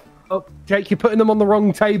threw me off. Oh, Jake, you're putting them on the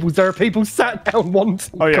wrong tables. There are people sat down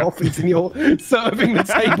wanting Oh, yeah. coffees and you're serving the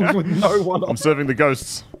tables with no one I'm on. serving the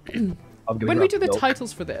ghosts. I'm gonna When we grab do the milk.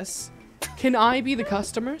 titles for this, can I be the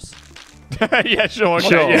customers? Yeah, sure. Okay,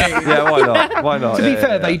 Sure. Yeah. Yeah, why not? Why not? To be Yeah, fair,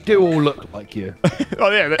 yeah, they do all look like you. Oh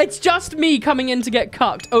yeah. It's just me coming in to get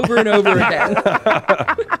cucked over and over again.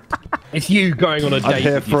 It's you going on a date. I'm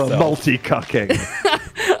here with for a yourself.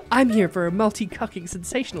 multi-cucking. I'm here for a multi-cucking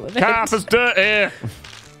sensational event. Calf is dirty.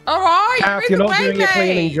 All right, Kath, you're you're in not the doing way, a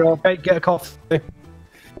cleaning mate. job. Hey, get a coffee.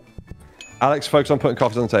 Alex, focus on putting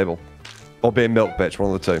coffees on the table. Or being milk bitch,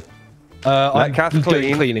 one of the two. I'm Kath doing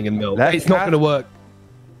clean. cleaning and milk. Let It's not Kath- going to work.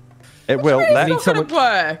 It will. It's Let not going to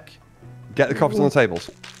work. get the coffees on the tables.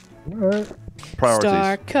 Priorities.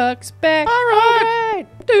 Star Cook's back. All right.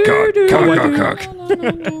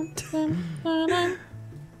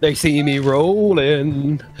 They see me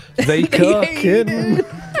rolling. They cooking.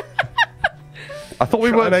 I thought we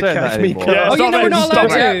Trying weren't to saying catch that me anymore. Yeah, Oh, you stop know it, we're not stop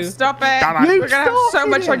allowed it. to. Yeah, stop it. Damn it. We're going to have so stop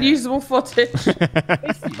much it. unusable footage.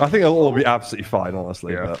 I think it'll all be absolutely fine,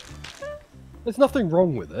 honestly. Yeah. But There's nothing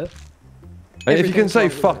wrong with it. if you can Everything's say wrong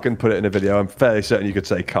with fuck and put it in a video, I'm fairly certain you could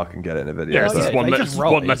say cuck and get it in a video. Yeah, it's Oh, just yeah, one, they le- just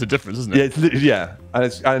one write. letter difference, isn't Yeah,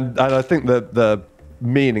 it? and I think the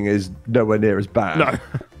meaning is nowhere near as bad. No.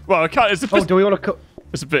 Well, I can't. It's a Oh, bit. do we want to?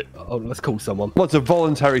 It's a bit. Oh, let's call someone. Well, it's a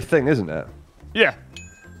voluntary thing, isn't it? Yeah.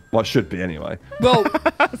 Well, it should be anyway. Well,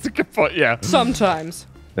 That's a good point, yeah. sometimes.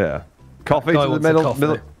 Yeah. Coffee Guy to the wants a middle,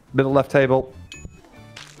 coffee. middle left table.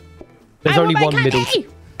 There's only one middle.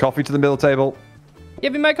 Coffee to the middle table.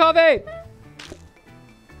 Give me my coffee.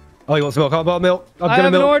 Oh, he wants milk. I've got milk. I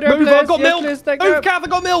have an order, Move, please. I've got Yes, milk. please, thank Move, you. Kath, I've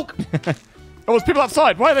got milk. Oh, there's people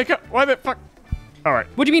outside. Why are they fuck? All right.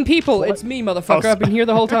 What do you mean, people? It's me, motherfucker. I've been here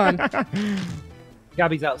the whole time.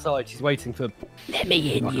 Gabby's outside. She's waiting for. Let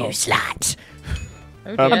me in, you slut.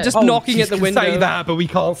 Oh, I'm dear. just knocking at the window. Say that, but we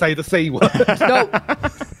can't say the C word. No.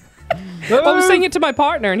 I was saying it to my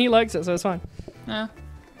partner, and he likes it, so it's fine. Yeah.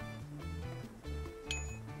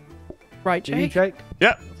 Right, Jake? Jake.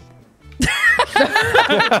 Yeah.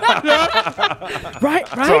 Right,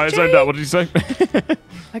 Sorry, I Jake? zoned out. What did you say?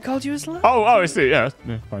 I called you a slut. Oh, I see. Yeah,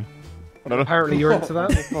 fine. Whatever. Apparently you're into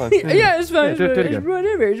that. Fine. Yeah, it's fine. do it it's again.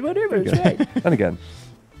 whatever. It's whatever. It's right. And again.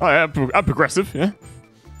 Oh, yeah, I'm progressive. Yeah.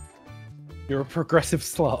 You're a progressive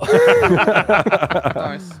slut.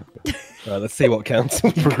 Nice. Let's see what counts.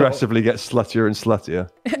 Progressively gets sluttier and sluttier.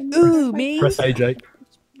 Ooh, me. Press A, Jake.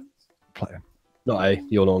 Play. Not A.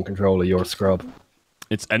 You're not on controller. You're a scrub.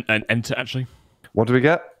 It's an enter actually. What do we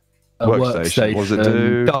get? A Workstation. What does it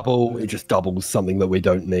do? Double. It just doubles something that we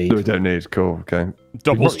don't need. We don't need. Cool. Okay.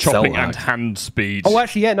 Doubles might sell chopping that. and hand speed. Oh,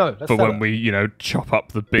 actually, yeah, no. Let's for sell when it. we, chop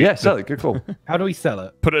up the bit. Yeah, sell it. Good call. How do we sell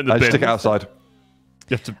it? Put it in the I bin. just stick it outside.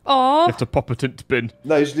 You have to Aw. pop it into bin.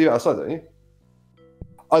 No, you just leave it outside, don't you?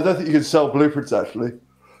 I don't think you can sell blueprints actually.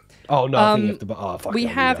 Oh, no. I think you have to. Oh, fuck We it, I'll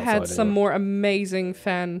leave have it had outside some anyway. more amazing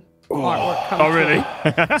fan artwork come Oh,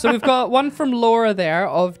 really? through. So we've got one from Laura there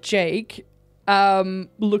of Jake,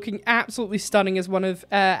 looking absolutely stunning as one of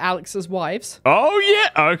Alex's wives. Oh,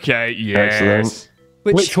 yeah. Okay. Yes. Excellent.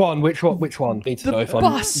 Which one? Which one? Need to know if I'm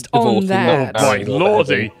bust on divorcing that. or My married or lordy.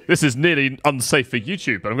 beheading. This is nearly unsafe for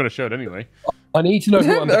YouTube, but I'm going to show it anyway. I need to know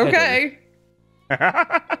who I'm beheading. Okay.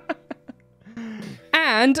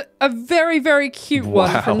 And a very, very cute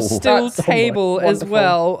one Wow. from Still That's Table as wonderful.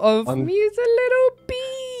 well of I'm- he's a little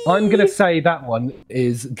bee. I'm going to say that one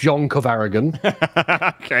is John Covaragan.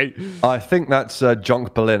 Okay. I think that's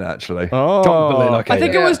Jonk Berlin actually. Oh. John Berlin, okay. I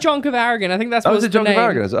think yeah. it was John Covaragan. I think that's Oh, what is was it the Jonk name.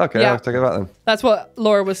 Covaragan? Is it? Okay, Yeah. I'll take it back then. That's what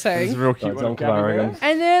Laura was This saying. is a real cute Right, one. John Covaragan.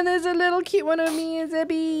 And then there's a little cute one of me as a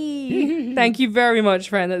bee. Thank you very much,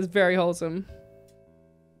 friend. That's very wholesome.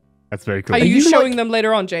 That's very cool. Are you you showing like- them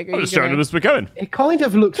later on, Jake? Are I'm you just showing gonna- them as we're going. It kind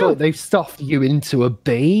of looks like they've stuffed you into a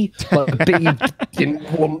bee. Like the bee didn't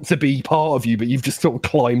want to be part of you, but you've just sort of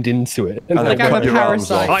climbed into it. And Like then I'm cut a your arms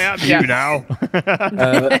parasite. off. I am you now.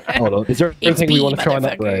 Hold on. Is there anything we bee, want to try and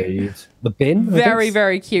motherfucker. upgrade? The bin? I Very, guess?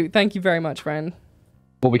 very cute. Thank you very much, friend.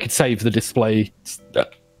 Well, we could save the display.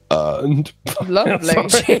 And Lovely.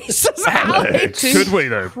 Jesus, Alex. Could we,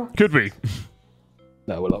 though? Could we?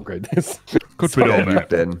 no, we'll upgrade this. Could we, Yeah, though, mate?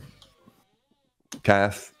 bin.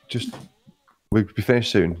 Kath, we'll be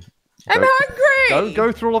finished soon. I'm hungry. Don't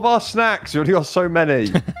go through all of our snacks. You only got so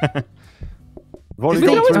many. We've only We can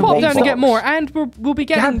gone always through pop one down to get box. more, and we'll be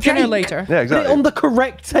getting dinner Jake. later. Yeah, Put it exactly. on the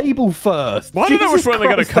correct table first. Well, I don't know which Jesus one they're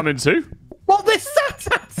going to Christ. come into. What this sat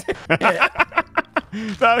at?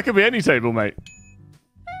 That could be any table, mate.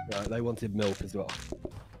 Right, they wanted milk as well.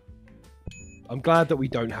 I'm glad that we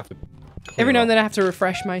don't have to. Every now and then I have to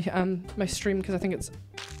refresh my my stream because I think it's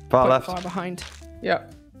Far quite left. far behind.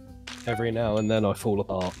 Yep. Every now and then I fall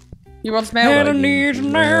apart. You want And I milk? need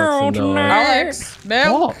now Yes, no. tonight. Alex,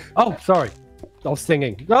 milk. Oh, sorry. I was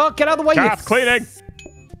singing. Oh, get out of the way. you Kath, cleaning.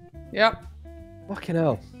 Yep. Fucking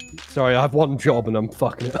hell. Sorry, I have one job and I'm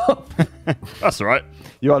fucking it up. That's all right.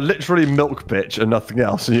 You are literally milk bitch and nothing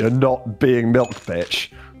else, and you're not being milk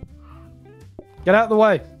bitch. Get out of the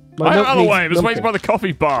way. My I'm milk out of the needs way. I was waiting by milking. the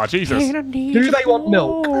coffee bar. Jesus. Do they want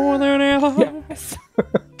milk? Yes.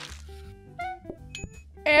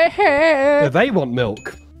 Do they want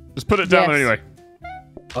milk? Just put it down Yes. anyway.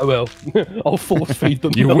 I will. I'll force feed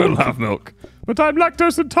them. You milk. will have milk. But I'm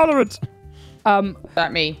lactose intolerant.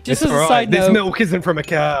 That me. Just It's as a all right. side This note, milk isn't from a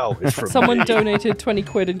cow. It's from someone me. donated 20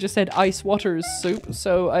 quid and just said ice waters soup,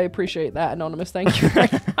 so I appreciate that, Anonymous. Thank you very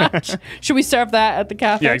much. Should we serve that at the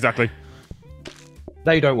cafe? Yeah, exactly.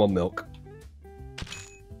 They don't want milk.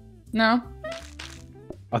 No.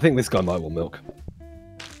 I think this guy might want milk.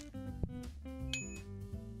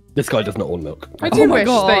 This guy does not want milk. I do my wish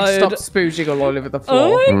God. they'd stop spooging all over the Oh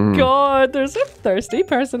floor. my god, there's a thirsty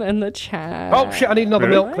person in the chat. Oh shit, I need another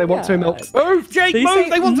Really? milk. They want two God. milks. Move, Jake, They move. say-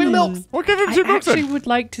 They want two milks. We'll give him I two milks actually then. would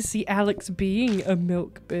like to see Alex being a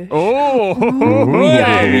milk bitch. Oh.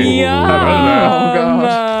 Yum yum.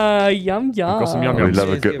 God. Yum yum. got some yum We yums. love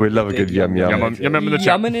a good. We love a good yum yum. Yum yum in the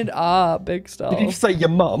chat. Yumming it up, big stuff. Did you say your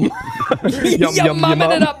mum?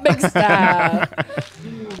 Yumming it up, big stuff.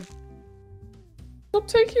 Stop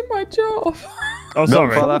taking my job. Oh, Milk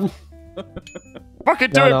sorry. far left.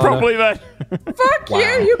 Fucking do it properly then. Fuck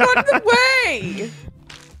you got in the way.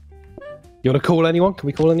 You want to call anyone? Can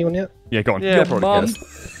we call anyone yet? Yeah, go on. Yeah, probably Mum. guess.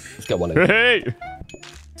 Let's get one in. Hey.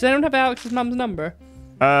 Does anyone have Alex's mum's number?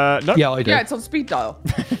 No. Yeah, I do. Yeah, it's on speed dial.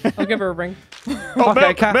 I'll give her a ring. Oh, Okay,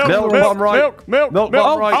 milk, Kath, milk, milk, milk, bottom right. milk, Milk,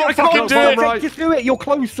 bottom right. I'll Milk, fucking do bottom it. right. Just do it. You're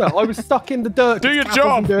closer. I was stuck in the dirt. Do your Kath job.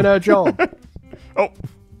 wasn't doing her job. Oh,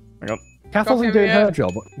 hang on. Kath Coffee wasn't doing over here. her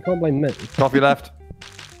job. You can't blame me. Coffee left.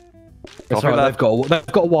 It's Coffee all right, left.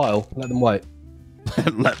 they've got a while. Let them wait.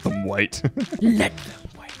 Let them wait. Let them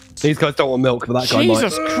wait. These guys don't want milk, but that guy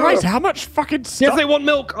Jesus might. Christ, how much fucking Yes, stuff? they want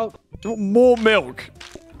milk. Oh, More milk.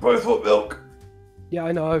 Both want milk. yeah,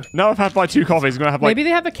 I know. Now I've had my 2 coffees. I'm going to have like... Maybe they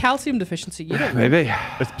have a calcium deficiency. You don't know. Maybe.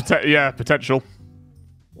 It's yeah, potential.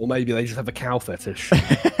 Or maybe they just have a cow fetish.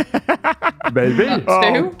 Maybe.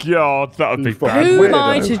 Oh, God, that would be bad. Who am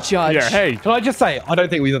I Weirdo. to judge? Yeah, hey. Can I just say, I don't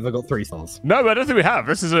think we've ever got 3 stars. No, I don't think we have.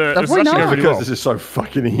 This is a... This is we actually not? going really Because well. this is so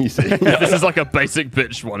fucking easy. This is like a basic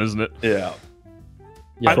bitch one, isn't it? Yeah.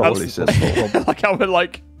 Yeah, Probably says so. Like how we're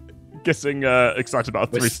like getting excited about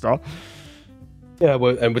a 3-star. Yeah,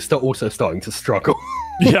 and we're still also starting to struggle.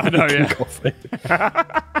 Yeah, I know, yeah. Coffee.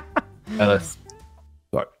 Ellis.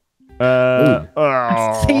 Sorry.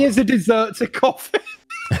 Oh. Tea is a dessert to coffee.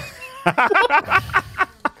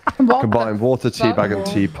 Combine water, tea bag, and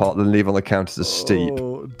teapot, then leave on the counter to steep.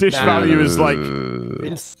 Oh, dish value is like...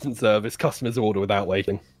 Instant service, customers order without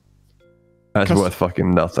waiting. That's worth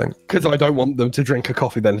fucking nothing. Because I don't want them to drink a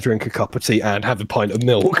coffee, then drink a cup of tea, and have a pint of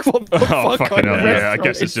milk. What the Oh, fuck fucking kind of hell, yeah, I restaurant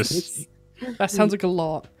guess it's is just... this? That sounds like a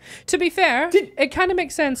lot. To be fair, it kind of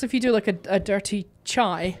makes sense if you do like a dirty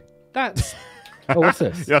chai. That's Oh, what's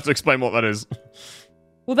this? You have to explain what that is.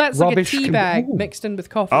 well, that's Rubbish like a tea can- bag Ooh. mixed in with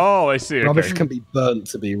coffee. Oh, I see. Okay. Rubbish can be burnt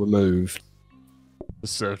to be removed.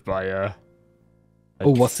 Served by Oh,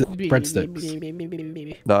 what's it?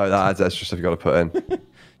 Breadsticks. No, that's extra stuff you got to put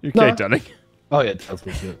in. UK, darling. Oh, yeah, it sounds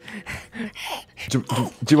good. Do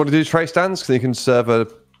you want to do tray stands? So you can serve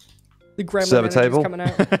The gremlin serve a energy's table? coming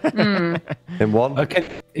out. in one?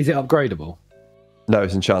 Okay, is it upgradable? No,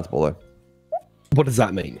 it's enchantable though. What does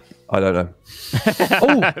that mean? I don't know.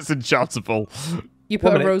 It's enchantable. You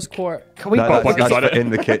put a minute. rose quart. Can we No, put Pop that's inside for it. in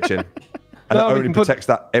the kitchen. And No, it we only can put- protects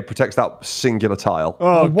that. It protects that singular tile.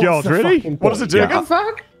 Oh, what's God, the really? fucking What does it point? do Yeah. again? The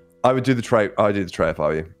fuck? I would do the tray. I do the tray if I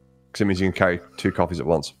were you, because it means you can carry 2 coffees at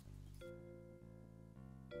once.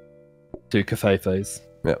 2 cafefes.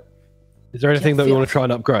 Yeah. Is there anything that we want to try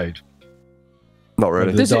and upgrade? Not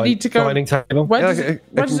really. Does it need to go- Dining table? Where Yeah,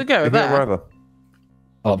 does it go? can There? wherever.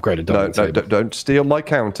 I'll upgrade a No, dining no, table. don't steal my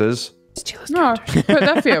counters. Steal his No, counters. put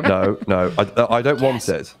that for you. No, no, I don't want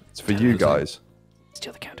it. It's for you guys.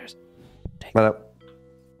 Steal the counters. Man up.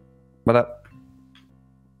 Man up.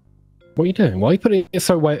 What are you doing? Why are you putting it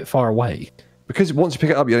so far away? Because once you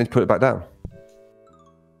pick it up, you need to put it back down.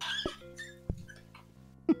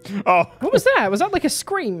 Oh, What was that? Was that like a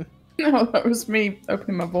scream? No, that was me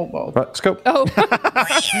opening my vault bottle. Right, let's go. Oh, is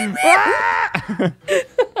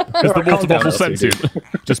the water bottle sentient?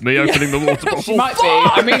 Just me opening the water She bottle. might be.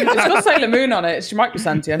 I mean, it's got Sailor Moon on it. She might be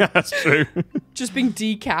sentient. That's true. just being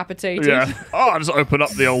decapitated. Yeah. Oh, I just open up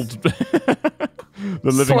the old... the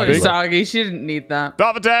living Sorry, thing. Zagi. She didn't need that.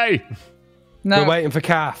 Start the day! No, We're waiting for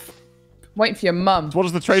Kath. waiting for your mum. What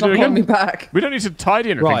does the tray She's do not calling me again? back. We don't need to tidy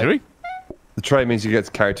anything, Right. do we? The tray means you get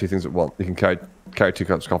to carry 2 things at once. You can carry 2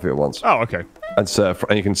 cups of coffee at once, Oh, okay. and serve.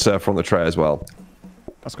 And you can serve from the tray as well.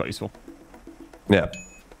 That's quite useful. Yeah.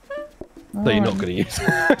 So you're not going to use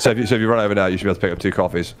it. So if you run over now, you should be able to pick up 2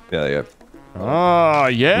 coffees. Yeah, there you go. Oh,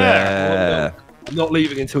 yeah. Yeah. I'm not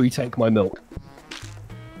leaving until you take my milk.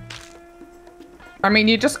 I mean,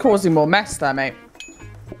 you're just causing more mess there, mate.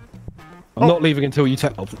 I'm not leaving until you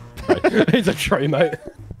take... Oh, it's a tray, mate.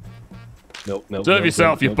 Milk, milk, Serve milk,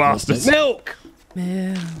 yourself, milk, you milk, bastards. Milk!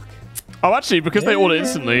 Milk. Oh, actually, because they order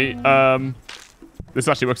instantly, this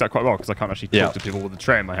actually works out quite well because I can't actually talk to people with a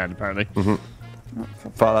tray in my hand, apparently.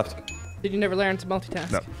 Far left. Did you never learn to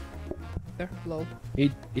multitask? No. There, lol.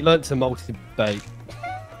 He learnt to multi-bake.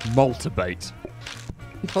 Multibate.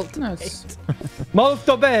 Nice.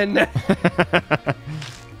 Molto bene!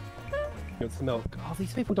 Get some milk. Oh,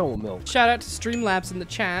 these people don't want milk. Shout out to Streamlabs in the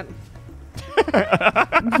chat.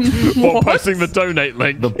 While posting the donate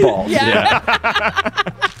link. The bot. Yeah.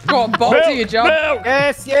 Go on, Bob, do your job. Milk!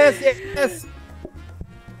 Yes, yes, yes!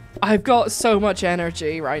 I've got so much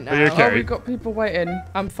energy right now. Are you okay? Oh, we've got people waiting.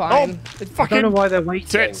 I'm fine. Oh, I don't know fucking why they're waiting.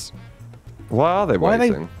 tits. Why are they Why are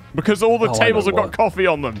they- waiting? Because all the Oh, I tables know have got why. coffee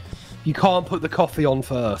on them. You can't put the coffee on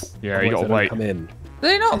first. Yeah, you otherwise gotta they don't wait. Come in. Do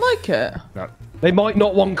they not like it? No. They might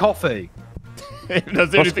not want coffee.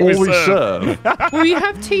 That's the only That's thing all we we serve. serve. Well, you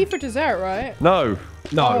have tea for dessert, right? No.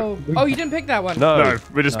 No. Oh, you didn't pick that one. No. No,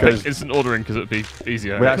 we're just going instant ordering because it'd be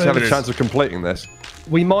easier. We actually have It a is. chance of completing this.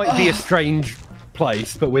 We might be a strange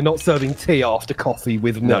place, but we're not serving tea after coffee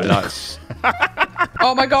with No, milk. that's.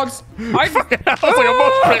 Oh my god. I was like a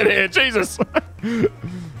mosh pit here, Jesus.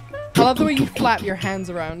 I love the way you flap your hands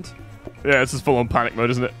around. Yeah, this is full on panic mode,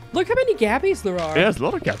 isn't it? Look how many Gabbies there are. Yeah, there's a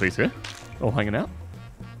lot of Gabbies here. All hanging out,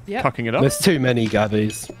 Yep. cucking it up. There's too many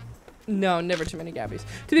Gabbies. No, never too many Gabbies.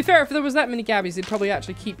 To be fair, if there was that many Gabbies, they'd probably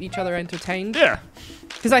actually keep each other entertained. Yeah.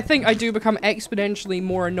 Because I think I do become exponentially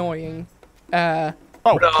more annoying Oh.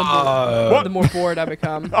 No. the more bored I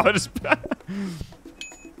become. I just.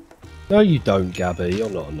 No, you don't, Gabby. You're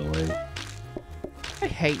not annoying. I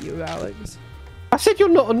hate you, Alex. I said you're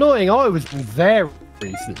not annoying. I was very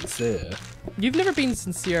sincere. You've never been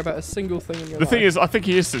sincere about a single thing in your The life. thing is, I think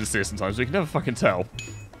he is sincere sometimes. We can never fucking tell.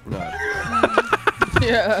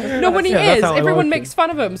 Yeah. No, when he Yeah, that's is, how I everyone like makes fun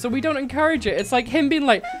of him, so we don't encourage it. It's like him being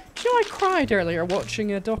like, "Do you know I cried earlier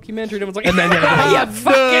watching a documentary?" And everyone's like, And then "Ah, you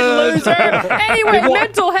fucking loser!" Anyway,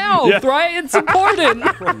 mental health, right? It's important.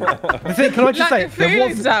 I think, can I just Let say, your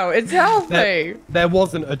feelings out. It's healthy. there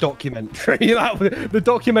wasn't a documentary. The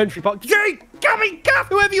documentary part. Jake, Gabby, Gaff,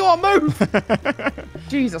 whoever you are, move.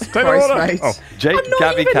 Jesus Take the Christ, order. mate. Oh. Jake, I'm not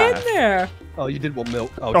Gabby, even Cath. in there. Oh, you did want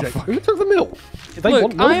milk. Oh, Oh, Jake, fuck. who took the milk? Did they Look,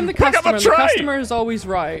 want milk? I am the Pick up the customer. The tray. customer is always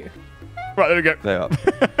right. Right, there we go. There you are.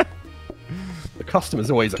 The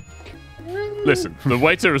customer's always. Listen, the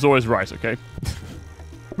waiter is always right, okay?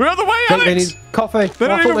 We're on the way, Jake, they Alex! need coffee. They I don't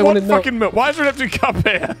thought even they want wanted milk. fucking milk. Why is there an empty cup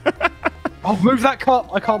here? Oh, move that cup.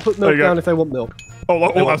 I can't put There milk you go. down if they want milk. Oh,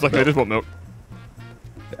 I was like, they just want milk.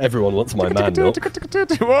 Everyone wants my man milk.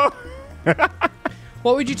 Whoa.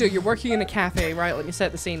 What would you do? You're working in a cafe, right? Let me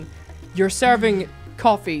set the scene. You're serving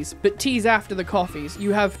coffees, but tea's after the coffees.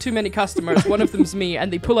 You have too many customers. One of them's me,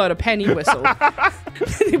 and they pull out a penny whistle.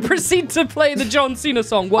 They proceed to play the John Cena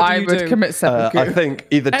song. What do I you would do? commit seppuku. I think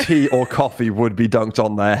either tea or coffee would be dunked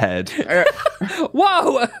on their head,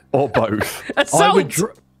 Whoa! or both. Assault!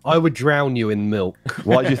 I would drown you in milk.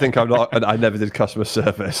 Why do you think I'm not? I never did customer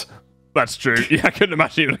service. That's true. Yeah, I couldn't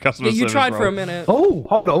imagine even a customer Yeah, you service tried for a role. minute. Oh,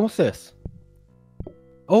 hold on. What's this?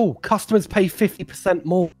 Oh, customers pay 50%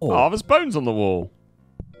 more. Oh, there's bones on the wall.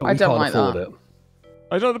 but I we don't can't like afford that. it.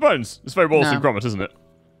 I don't know the bones. It's very Wallace and No. Gromit, isn't it?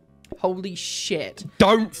 Holy shit.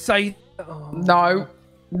 Don't say. No.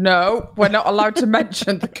 No. We're not allowed to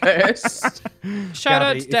mention the curse. Shout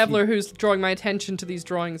out Gabby, to if Devler, who's drawing my attention to these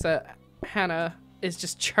drawings that Hannah is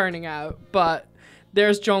just churning out. But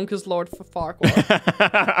there's Jonka's Lord for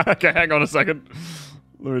Farquaad. Okay, hang on a second.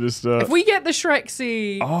 Let me just. If we get the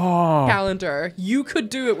Shreksy Oh. calendar, you could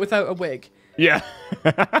do it without a wig. Yeah.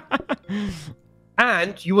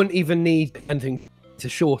 And you wouldn't even need anything to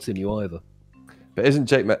shorten you either. But isn't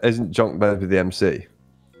Jonk better with the MC?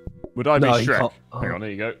 Would I be No, you Shrek? can't. Hang on, there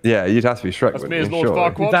you go. Yeah, you'd have to be Shrek. That's wouldn't me as you? Lord Surely.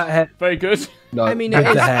 Farquaad. That hair- Very good. No, I mean, with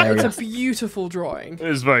the it's hair, he a has- beautiful drawing. It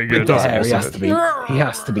is very with good. the That's hair, he awesome. has to be. He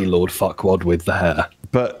has to be Lord Fuckwad with the hair.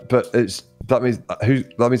 But it's that means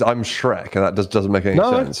I'm Shrek, and that doesn't make any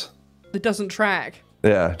No. sense. It doesn't track.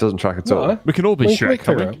 Yeah, it doesn't track at all. No. We can all be We'll Shrek, figure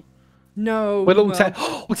can't it we? out. No. We'll all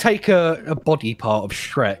well, we'll take a body part of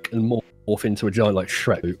Shrek and morph into a giant like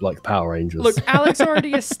Shrek, like Power Rangers. Look, Alex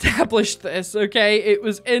already established this, okay? It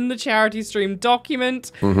was in the charity stream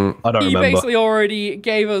document. I don't He remember. basically already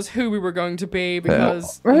gave us who we were going to be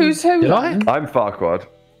because Who's who? Did I? I'm Farquaad.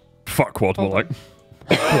 Fuck quad, more like.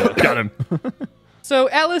 Got him. So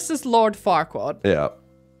Ellis is Lord Farquaad. Yeah,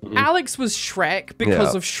 Alex was Shrek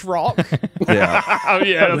because Yeah. of Shrock. yeah. Oh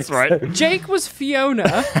yeah, that's right. Jake was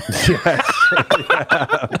Fiona.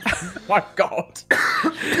 My God.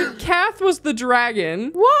 Kath was the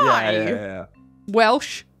dragon. Why? Yeah.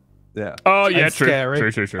 Welsh. Yeah. Oh yeah, And true.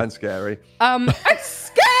 scary. True. And scary.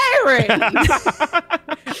 It's scary.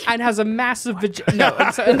 And has a massive vagina. No,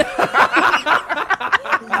 and so,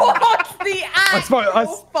 What's the suppose- I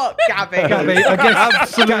actual fuck, Gabby? Gabby, I guess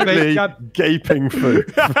Absolutely gaping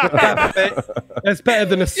food. Gabby, it's better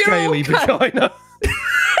than a scaly vagina.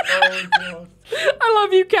 I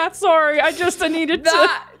love you, Kath. Sorry, I needed to.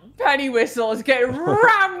 That penny whistle is getting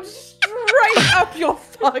rammed straight up your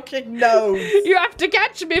fucking nose. You have to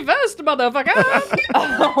catch me first,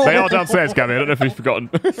 motherfucker. They are downstairs, Gabby. I don't know if you've forgotten.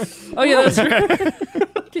 Oh yeah, that's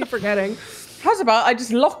right. Keep forgetting. How's about I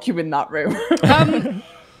just lock you in that room?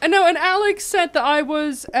 And no, and Alex said that I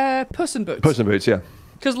was Puss in Boots Puss in Boots, yeah.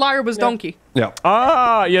 because Lyra was Donkey, Yeah.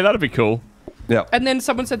 Ah, yeah, that'd be cool. Yeah. and then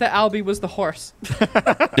someone said that Albie was the horse.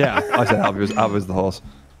 Yeah. I said Albie was the horse.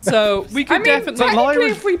 So we could I mean, definitely. technically,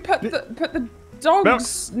 Lyra's- if we put the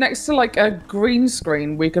dogs next to like a green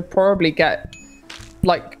screen, we could probably get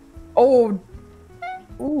like,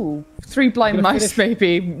 three blind mice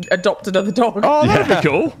maybe adopt another dog. Oh, that'd be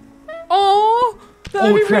cool. Oh,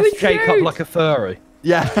 that'd be dress really Jake cute. up like a furry.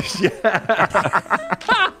 Yes,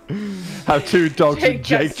 yeah. Have 2 dogs and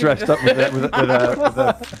Jake dressed up with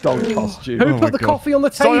a dog costume. Who put the coffee on the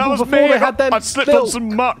table Sorry, that was before me. they had them I slipped on milk?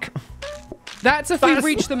 some muck. That's if we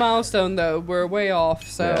reach the milestone, though. We're way off,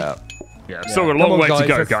 so... Yeah. Yeah, still got a Come long on, way to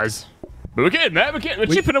go, let's- guys. But we're getting there. We're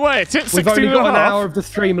chipping away. It's hit We've 16 only and got a an half. hour of the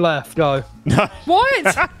stream left. Go.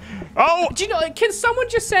 What? Oh, Do you know, can someone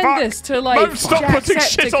just send Fuck. this to, like, Don't stop putting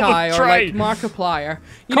shit on the Jacksepticeye or, tray. like, Markiplier?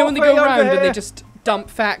 You know when they Coffee go over around and they here. just dump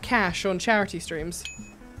fat cash on charity streams?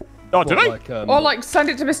 oh, did I? Or like send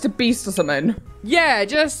it to Mr. Beast or something. Yeah,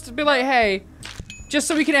 just be like, hey, just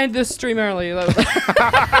so we can end this stream early.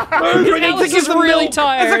 Ellis is really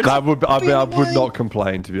tired. I would not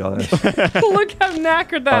complain, to be honest. Look how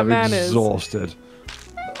knackered that I'm man is. exhausted.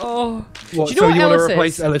 Oh. What, Do you know so what you want to Ellis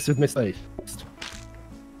replace is? Ellis with Miss Beast?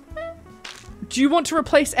 Do you want to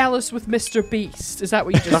replace Ellis with Mr. Beast? Is that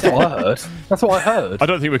what you just That's said? what I heard. That's what I heard. I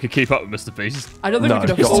don't think we could keep up with Mr. Beast. I don't think No, we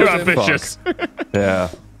could it's He's too afford him. ambitious. Yeah.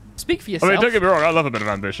 Speak for I yourself. mean, don't get me wrong. I love a bit of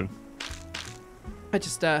ambition. I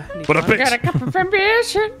just need But a one. Got a bit. cup of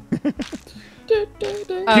ambition. Do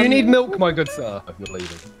you need milk, my good sir? You're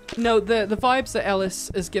leaving. No, the vibes that Ellis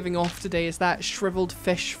is giving off today is that shriveled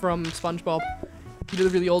fish from SpongeBob. You know the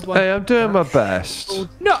really old one? Hey, I'm doing my best.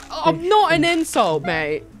 No, not an insult,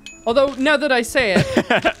 mate. Although, now that I say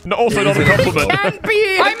it, No, also not a compliment. can't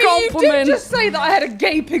be a I mean, you compliment. did just say that I had a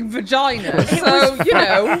gaping vagina, so, you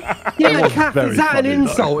know. Yeah, Kath, very is that an funny, though.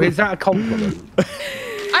 insult? Is that a compliment?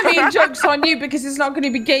 I mean, joke's on you because it's not going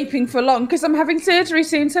to be gaping for long because I'm having surgery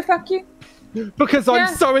soon, so fuck you. Because Yeah.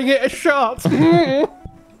 I'm sewing it shut.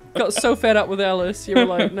 Got so fed up with Ellis, you were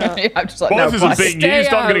like, no. Yeah, I'm just like, What no, if this is bye. being Stay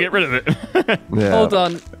used? I'm going to out. get rid of it. Yeah. Hold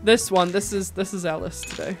on. This is Ellis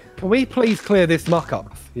today. Can we please clear this muck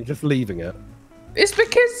up? You're just leaving it. It's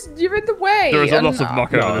because you're in the way. There is a and- lot of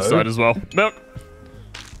muck over this No. side as well. Milk.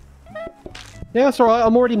 Yeah, that's all right.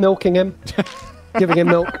 I'm already milking him. Giving him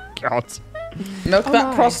milk. God. Milk that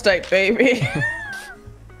my. prostate, baby.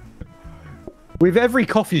 With every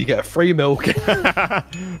coffee, you get a free milk.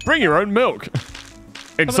 Bring your own milk.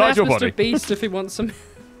 I'm Inside gonna ask your Mr. body. Beast if he wants some.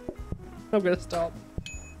 I'm gonna stop.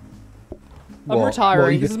 I'm What? retiring. What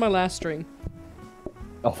are you This is my last stream.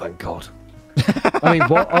 Oh, thank God. I mean,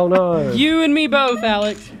 what? Oh, no. You and me both,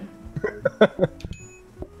 Alex.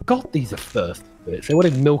 God, these are first bitch. They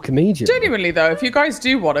wanted milk immediately. Genuinely, though, if you guys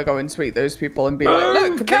do want to go and tweet those people and be like,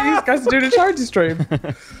 look, these guys are doing a charity stream.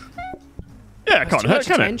 Yeah, it can't Too hurt, much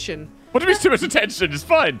can it? attention. What do you mean too much attention? It's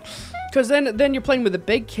fine. Because then you're playing with the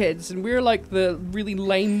big kids, and we're like the really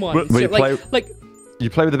lame ones. We So, play- like You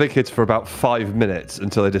play with the big kids for about 5 minutes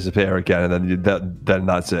until they disappear again, and then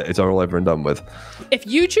that's it. It's all over and done with. if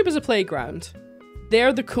YouTube is a playground,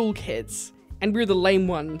 they're the cool kids, and we're the lame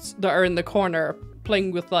ones that are in the corner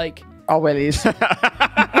playing with like. Oh, Willies. Well,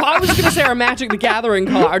 I was gonna say our Magic the Gathering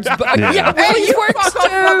cards, but yeah, Hey, Willy's you works fuck off too.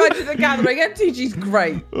 about Magic the Gathering. MTG's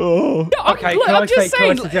great. No, Okay, look, can I'm I just say- can I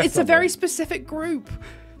saying, suggest it's a very something? specific group,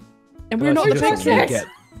 and we're not the Suggest big that we kids.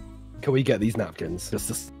 Can we get these napkins just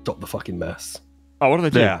to stop the fucking mess? Oh, what do they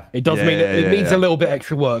do? Yeah. It does Yeah, mean yeah, it yeah, means yeah. a little bit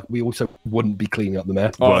extra work. We also wouldn't be cleaning up the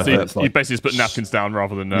mess. Oh, Worth so you, it. It's like- you basically just put napkins down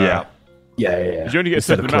rather than. Yeah. Yeah. You only get a Instead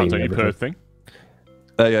certain of amount, don't cleaning you, per everything. thing?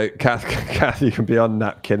 There you go. Kath, you can be on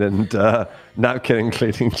napkin and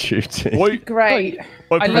cleaning duty. Wait, Great.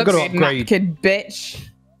 wait, I love gotta you, upgrade. napkin bitch.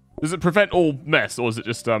 does it prevent all mess, or is it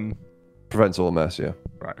just Prevents all mess, yeah.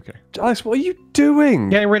 Right, okay. Alex, what are you doing?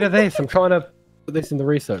 Getting rid of this. I'm trying to put this in the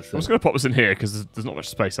research. I'm just going to pop this in here because there's not much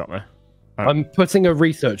space up there. I'm putting a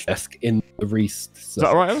research desk in the research Is that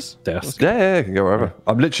all right, Alice? desk. Yeah, you can go wherever.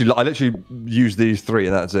 I literally use these 3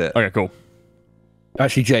 and that's it. Okay, cool.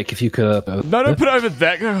 Actually, Jake, if you could. No, don't put it over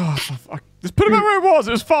there. Oh, fuck. Just put it back where it was.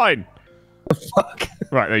 It was fine. Fuck.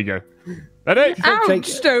 Right, there you go. Ready? Ouch, Jake-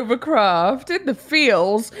 Stovercraft. In the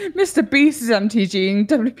fields, Mr. Beast is MTG and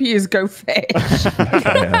WP is Go Fish.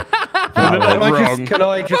 Yeah. And then Can I wrong. can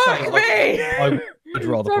I just say, Fuck like, me! I would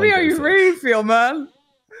rather Tell play me how you Go Fish. really feel, man.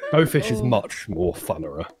 Go Fish is much more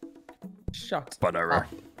funner. Shut Butter. up.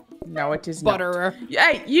 No, it is not. Butterer.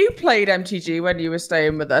 Hey, you played MTG when you were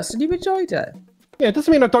staying with us and you enjoyed it. Yeah, it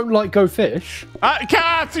doesn't mean I don't like Go Fish.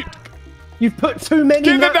 Cat! You've put too many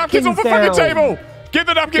Get the napkins off the down. fucking table! Get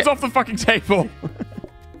the napkins off the fucking table!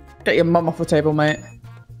 Get your mum off the table, mate.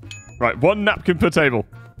 Right, 1 napkin per table.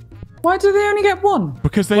 Why do they only get one?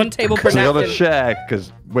 Because they... One table per So we gotta napkin. share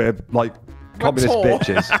because we're like communist poor.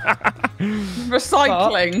 bitches.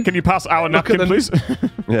 Recycling. Can you pass our napkin, them. please?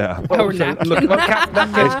 Yeah. Our Also, napkin. look, my cat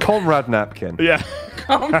napkin. It's Comrade Napkin. Yeah.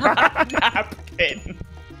 Comrade napkin. napkin.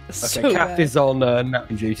 So Kath bad. is on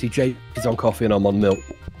napkin duty. Jake is on coffee, and I'm on milk.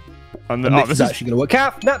 And And oh, this this is is actually going to work.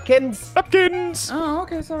 Kath, napkins. napkins. Oh,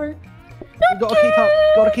 okay, sorry. You got to keep up.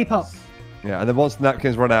 Got to keep up. Yeah, and then once the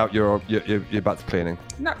napkins run out, you're back to cleaning.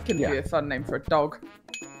 Napkin would be a fun name for a dog.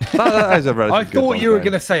 That is a I relatively good thought dog you were name.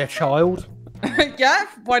 going to say a child. Yeah,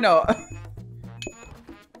 why not?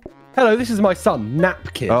 Hello, this is my son,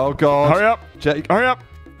 Napkin. Oh God! Hurry up, Jake. hurry up.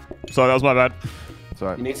 Sorry, that was my bad.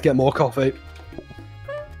 Sorry. You need to get more coffee.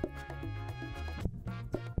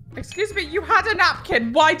 Excuse me, you had a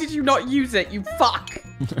napkin. Why did you not use it, you fuck?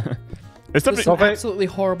 It's There's definitely. some Coffee. absolutely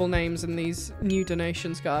horrible names in these new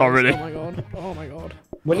donations, guys. Oh, really? Oh my god. Oh my god.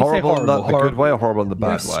 When you say Horrible in horrible, the good way or horrible in the We've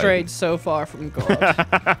bad way? strayed so far from God.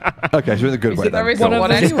 Okay, so in the good way there then. is One of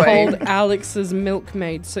one them is anyway. called Alex's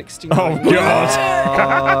Milkmaid 69. Oh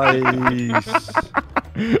god. Nice.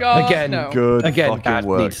 God, Again, no. Good Again, fucking Dad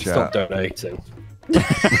work, needs to stop chat. donating. I'm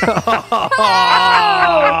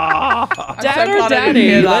Dad so or glad I didn't daddy?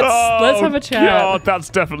 hear that. Let's have a chat. God, that's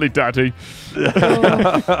definitely daddy.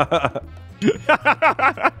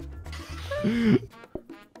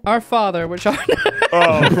 Our Father, which are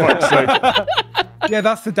Oh, fuck's sake. Yeah,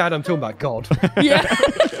 that's the dad I'm talking about. God. yeah.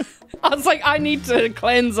 I was like, I need to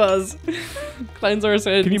cleanse us, cleanse our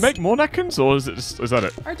sins. Can you make more napkins, or is that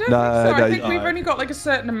it? I don't No, think so. no, I think we've only got like a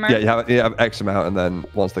certain amount. Yeah, you have X amount, and then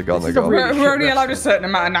once they're gone, they're is a gone. really- We're only allowed a certain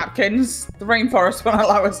amount of napkins. The rainforest won't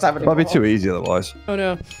allow us to have any Might be more. too easy otherwise. Oh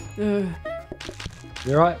no. You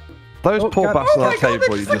right? Those Oh, poor God. bastards Oh on my that god, table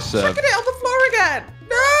they're you just like just served. chucking it on the floor again.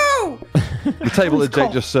 No! The table that Jake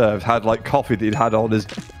cough. just served had like coffee that he'd had on his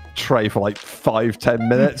tray for like 5-10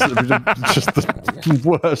 minutes. It was just the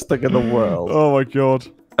worst thing in the world. Oh my god.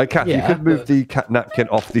 Kath, you Yeah, could move but- the napkin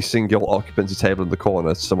off the single occupancy table in the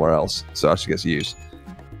corner somewhere else, so it actually gets used.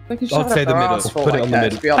 They can I'd shove say up the their middle. arse for Put it like on the that,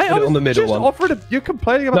 middle. to be honest. Put it on the middle Just one. offer it. You're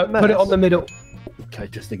complaining No, about the mess. put it on the middle. Okay,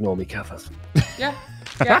 just ignore me, Kath. Yeah,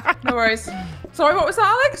 yeah, no worries. Sorry, what was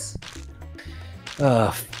that, Alex?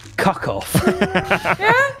 Cuck off.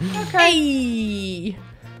 Yeah? Okay. Hey.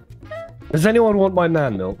 Does anyone want my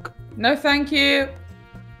man milk? No, thank you.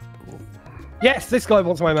 Yes, this guy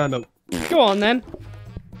wants my man milk. Go on then.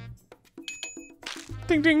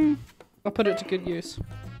 Ding ding. I'll put it to good use.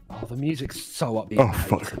 Oh, the music's so upbeat. Oh, I hate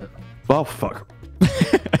fuck. it. Oh, fuck.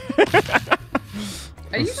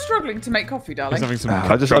 Are you struggling to make coffee, He's darling? having some.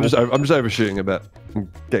 I'm just overshooting a bit.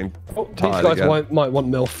 I'm getting Oh, these tired guys again. might want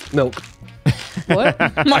milk. What?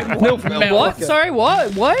 My Milk, milk. What? Okay. Sorry,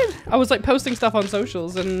 what? What? I was like posting stuff on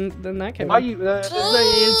socials and then that came Are up. you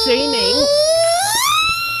singing?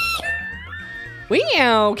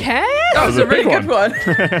 Wow, cat? That was a really good one.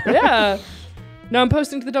 Yeah. No, I'm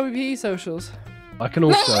posting to the WPE socials. I can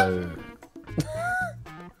also.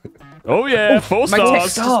 Oh yeah, 4 My stars.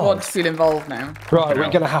 text just want to feel involved now. Right, we're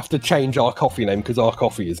gonna have to change our coffee name because our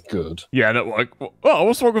coffee is good. Yeah, no, like, oh,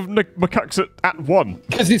 what's wrong with Macucks at 1?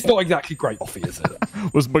 Because it's not exactly great coffee, is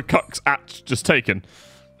it? Was Macucks at just taken?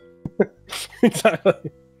 Exactly.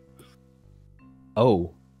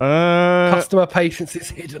 Oh, customer patience is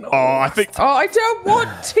hidden. Oh, I think Oh, I don't want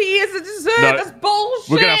tea as a dessert. No. That's bullshit.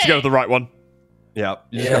 we're gonna have to go with the right one. Yeah,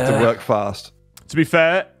 you just have to work fast. To be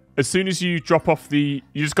fair, as soon as you drop off you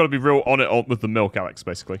just got to be real on it with the milk, Alex.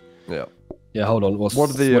 Basically. Yeah. Yeah, hold on. What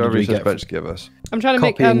did the did we research get? bench give us? I'm trying to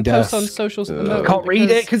make Copying posts on desk. socials at the I moment. can't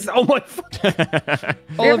read it because oh my.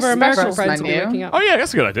 All We of have a our American specials friends will be menu. waking up. Oh yeah,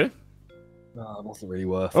 that's a good idea. No, it wasn't really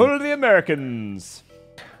worth All it. of the Americans.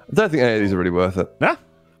 I don't think any of these are really worth it. Nah.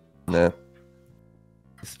 No.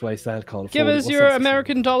 Display stand can't afford Give it. us What's your that?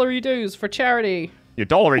 American dollary dues for charity. Your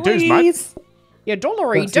dollary dues, mate. Your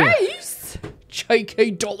dollary That's dues?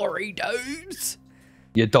 Cheeky dollary dues.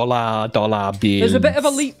 Your dollar bills. There's a bit of a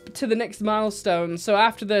leap to the next milestone. So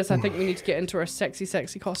after this, I think we need to get into our sexy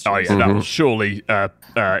costumes. Oh yeah, that will surely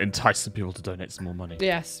entice some people to donate some more money.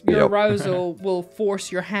 Yes, your Yep. arousal will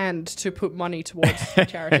force your hand to put money towards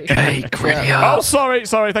charity. Hey, gritty Oh, up. sorry.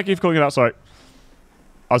 Thank you for calling it out. Sorry.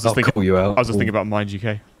 I was just I'll thinking. call you out. I was just thinking about Mind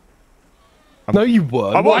UK. No, you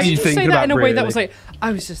weren't. I What was. are you Did you say thinking that about in a way that really? was like,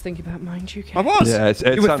 I was just thinking about Mind UK. I was. Yeah, it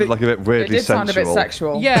would sounded think- like a bit It weirdly did sound a bit sensual.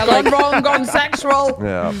 sexual. Yeah, Gone like- wrong, gone sexual.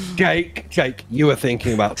 Yeah. Jake, you were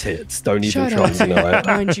thinking about tits. Don't even Shut try up. to deny it.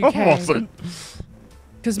 Mind I UK. wasn't.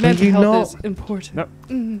 Because mental you health not? is important.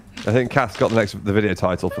 No. I think Kath's got the video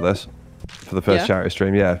title for this. For the first Yeah? charity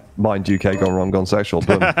stream, yeah. Mind UK gone wrong, gone sexual.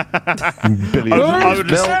 Boom. Billions. I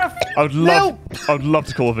would Milk. I would love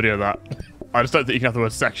to call a video of that. I just don't think you can have the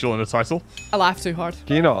word sexual in the title. I laugh too hard.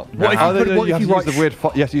 Can you not? What if Oh, you no, put- no, what you if have you to use write the weird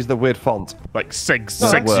font. You have to use the weird font. Like works.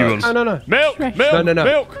 sexual. No. Milk, No. milk, No. milk, No.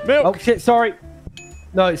 milk,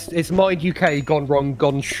 No, it's Mind UK gone wrong,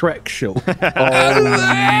 gone Shrek short. Oh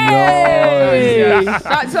Hey! no!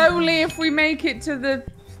 That's only if we make it to the.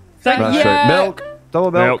 Right, milk.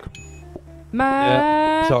 Double milk.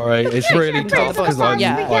 My... Sorry, it's really tough because I'm.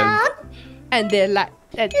 And they're like...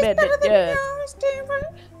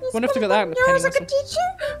 Wonder if they got that in the penny whistle.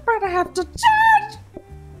 But I have to charge.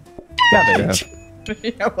 Cabbage.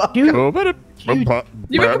 You've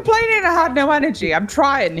been complaining I had no energy. I'm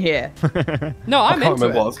trying here. No, I I'm can't into remember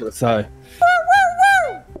what I it. was going to say.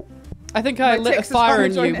 I think I My lit a ticks is fire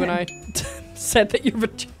in finally you when I said that your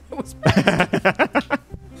vagina was...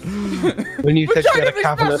 When you said you had a Vagina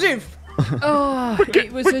cavernous. explosive. Oh,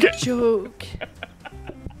 it was a joke.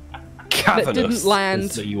 Cavernous That didn't land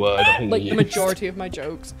is the word I think like you the used. majority of my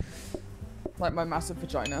jokes. Like my massive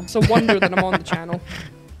vagina. It's a wonder that I'm on the channel.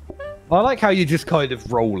 I like how you're just kind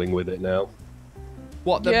of rolling with it now.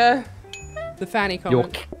 What, the, Yeah. the fanny You're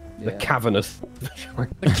comment? the cavernous.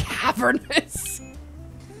 The cavernous.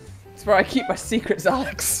 It's where I keep my secrets,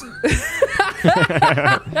 Alex.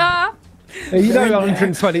 You know,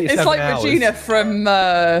 127 It's like hours. Regina from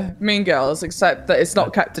Mean Girls, except that it's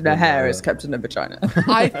not kept in her hair, it's kept in her vagina.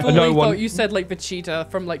 I fully No one- thought you said like Vegeta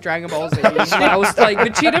from like Dragon Ball Z. And I was like,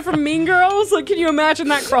 Vegeta from Mean Girls? Like, can you imagine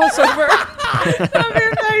that crossover? That'd be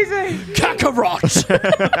amazing.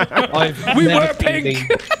 Kakarot! I've We never were seen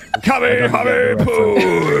pink. Kamehameha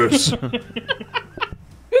Poos!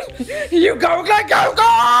 You go, go,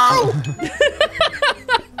 go!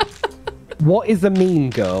 What is a mean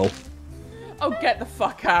girl? Oh, get the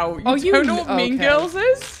fuck out. Oh, you don't know what kn- Mean okay. Girls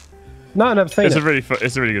is? No, I've never seen It's it.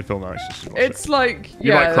 it's a really good film, actually. You should watch It's like,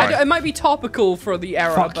 You might yeah. cry. It might be topical for the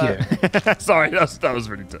era, Fuck but you. it. Sorry, that was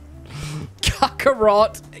really tough.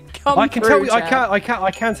 Kakarot, come I can through, tell you. Chad.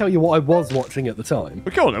 I can tell you what I was watching at the time.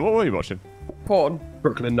 But go on then, what were you watching? Porn.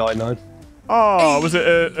 Brooklyn Nine-Nine. Oh, was it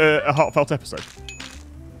a heartfelt episode?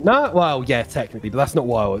 No, well, yeah, technically, but that's not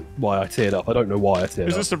why I teared up. I don't know why I teared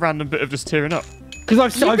Was up. this a random bit of just tearing up? Because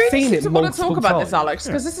I've You really seen seem it to want to multiple talk about times. this, Alex,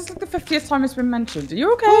 because this is like the 50th time it's been mentioned. Are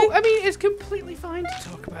you okay? Well, I mean, it's completely fine to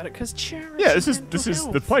talk about it because charity. Yeah, this is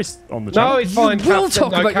the place on the channel. No, it's fine. We'll Kath-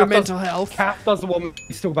 talk no, about your Kath mental does- health. Kath doesn't want me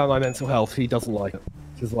to talk about my mental health. He doesn't like it.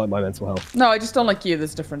 He doesn't like my mental health. No, I just don't like you.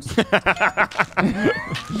 There's a difference.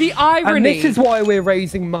 The And irony. this is why we're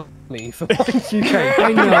raising money for Minds UK.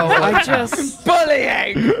 I know. I just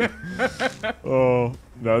Bullying! Oh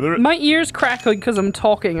no, there. my ears crackling because I'm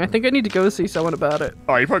talking. I think I need to go see someone about it.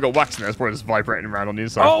 Oh, you probably got wax in there. It's probably just vibrating around on the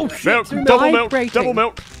inside. Oh, shit, Milk, too double much. milk, Vibrating. double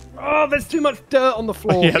milk. Oh, there's too much dirt on the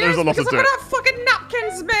floor. Yeah, there's a lot Because of I'm dirt. gonna have fucking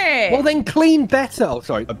napkins, mate! Well, then clean better. Oh,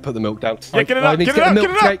 sorry, I put the milk down. Yeah, get it I up, need get to it get up, a get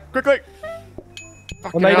milk it shake. up, quickly.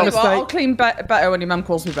 I made a Well, mistake. I'll clean better when your mum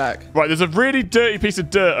calls me back. Right, there's a really dirty piece of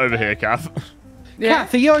dirt over here, Kath. Yeah?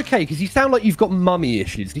 Kath, are you okay? Because you sound like you've got mummy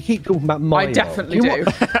issues. You keep talking about mummy. definitely do.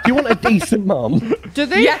 do. Do you want a decent mum? Do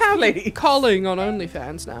they Yes, have please. calling on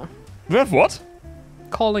OnlyFans now? We have what?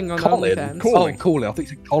 Calling on Colin. OnlyFans. Calling. Oh, Colin. I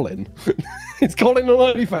think it's Colin. It's Colin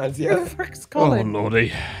on OnlyFans, Who yeah. the frick's Oh calling?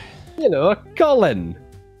 lordy. You know, Colin.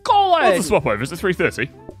 Colin. What's the swap over? Is it 3:30?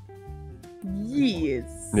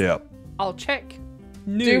 Yes. Yeah. I'll check.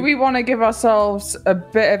 No. Do we want to give ourselves a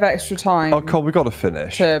bit of extra time Oh, Cole, we got to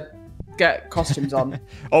finish. to get costumes on?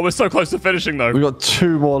 Oh, we're so close to finishing though. We got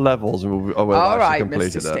 2 more levels and we'll All actually right,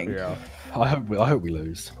 completed Mr. it. Stink. Yeah. I hope we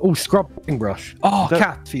lose. Oh, scrubbing brush. Oh,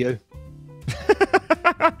 cat for you.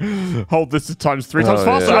 Hold this to times 3 times Oh,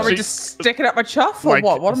 faster. So yeah. are we Actually, just sticking up my chuff or Like,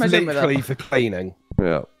 what? What am I doing with Literally it? for cleaning.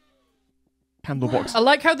 Yeah. candle box. I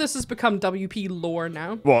like how this has become WP lore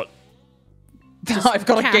now. What? I've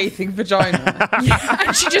got a Kath. gaping vagina.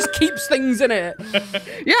 And she just keeps things in it.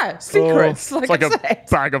 Yeah, secrets. Oh, like it's like I a said.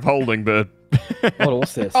 bag of holding, but Oh,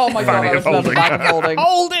 what's this? Oh my god, Fanny I of love a holding. bag of holding.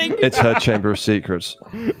 Holding. It's her chamber of secrets.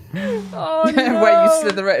 Oh, no. Where you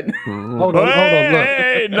slither in. Hold on, look.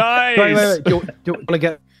 Hey, nice. Wait. Do you want to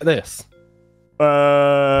get this?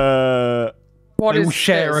 What We is will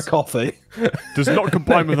share this? a coffee. Does not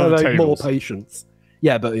combine with other Like, more tables. patience.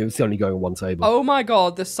 Yeah, but it was only going on one table. Oh my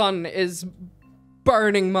god, the sun is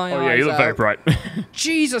burning my eyes Oh yeah, you look very out. bright.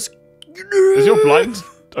 Jesus. Is your blind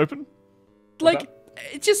open? Like,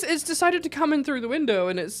 it's decided to come in through the window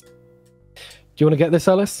and it's... Do you want to get this,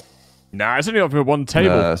 Ellis? Nah, it's only over one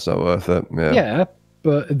table. Nah, it's not worth it. Yeah. Yeah,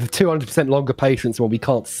 but the 200% longer patience when we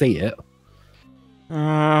can't see it.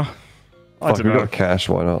 I Fuck, don't we know. got cash,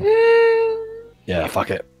 why not? Yeah, fuck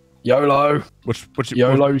it. YOLO. Which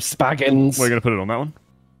YOLO Spaggins. Where are you gonna put it on that one?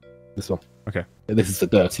 This one. Okay. This is the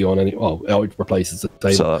dirty one. Oh, it replaces the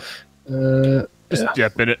table. So, Just yeah,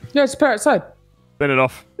 bin it. Yeah, just put it outside. Bin it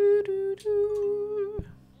off.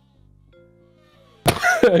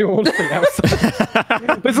 Anyone want to sit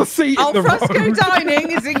outside? There's a seat in the Alfresco road.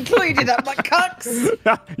 dining is included at my cucks.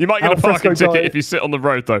 You might get a Alfresco parking ticket diet. if you sit on the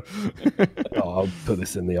road, though. Oh, I'll put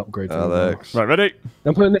this in the upgrade. Alex. Right, ready?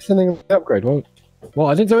 I'm putting this in the upgrade. Well,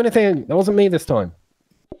 I didn't do anything. That wasn't me this time.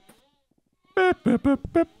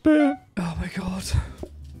 Oh my god.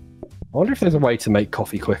 I wonder if there's a way to make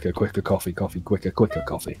coffee quicker coffee.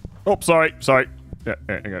 Oh, sorry. Yeah,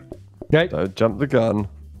 hang on. Okay, Don't jump the gun.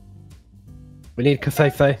 we need a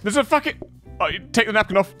cafefe. There's a fucking... Oh, you take the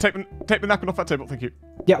napkin off. Take the napkin off that table. Thank you.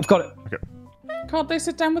 Yeah, I've got it. Okay. Can't they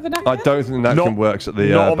sit down with a napkin? I don't think that Not- works at the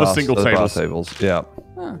not on the bar, single bar tables. tables. Yeah.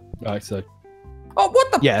 Right, so Oh,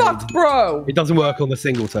 what the Yeah, fuck, bro? it doesn't work on the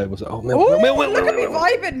single tables. Oh, milk, Ooh, milk, milk, look at me milk.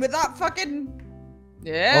 vibing with that fucking...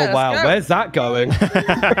 Yeah, Oh wow, let's go. where's that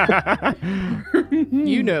going?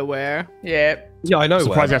 You know where. Yeah. Yeah, I know.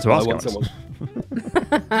 Surprised where. you had to I ask want us.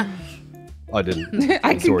 someone. I didn't.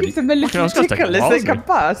 I It's can already- give them a I little was gonna take tickle a as while, they isn't it? come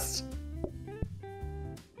past.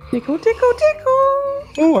 Tickle, tickle, tickle.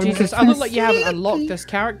 Oh, I'm Jesus, I look like you haven't unlocked this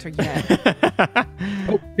character yet.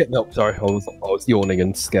 Oh, shit, no, sorry. I was yawning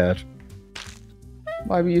and scared.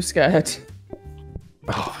 Why were you scared?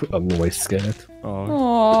 Oh, I'm always scared. Oh.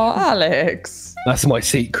 Oh, Alex. That's my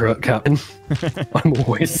secret, Captain. I'm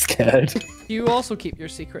always scared. Do you also keep your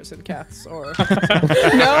secrets in cats, or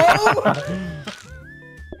No!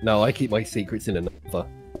 No, I keep my secrets in another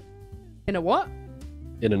in a what?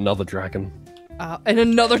 dragon. In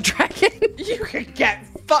another dragon? You can get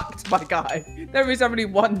fucked, my guy. There is only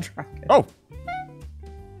one dragon. Oh,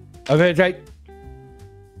 Okay, Jake.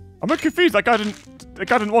 I'm a bit confused. That guy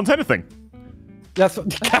didn't want anything. That's what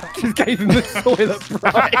the captain gave him the toilet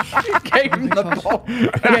brush. Gave him the ball.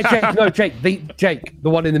 Yeah, Jake. No, Jake. The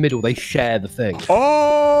one in the middle. They share the thing.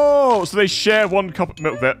 Oh, so they share one cup of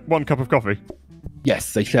milk there, one cup of coffee.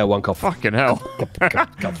 Yes, they share one coffee. Fucking hell.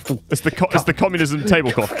 It's the communism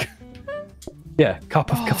tablecloth. Yeah,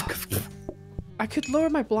 cup of coffee. I could lower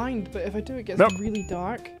my blind, but if I do, it gets Nope. really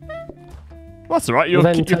dark. Well, that's all right. Your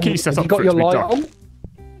key set Have up you for got it your to be light dark. on?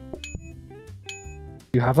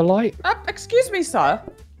 You have a light? Excuse me, sir.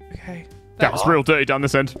 Okay. Yeah, it's real dirty down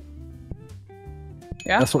this end.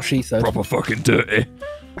 Yeah? That's what she said. Proper fucking dirty.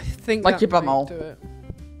 I think Like that your might bumhole. do it.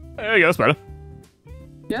 There you go. That's better.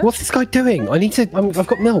 What's this guy doing? I need to. I've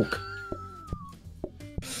got milk.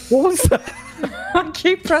 What was that? I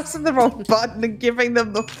keep pressing the wrong button and giving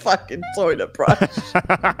them the fucking toilet brush.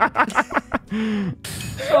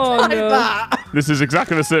 Oh Like no. that. This is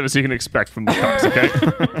exactly the service you can expect from the cops, okay?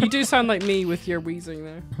 You do sound like me with your wheezing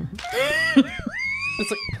there.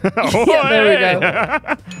 It's like, Oh, yeah, there we hey!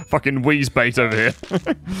 go. Fucking wheeze bait over here.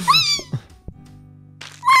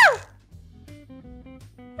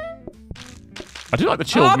 I do like the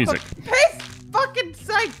chilled Oh, music. for piss fucking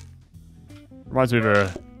sake. Reminds me of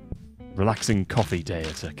a relaxing coffee day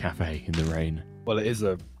at a cafe in the rain. Well, it is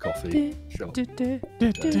a coffee shop. The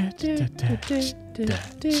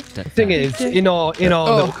Thing is, in our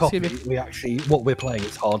little excuse coffee, me. we actually what we're playing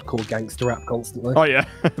is hardcore gangster rap constantly. Oh yeah,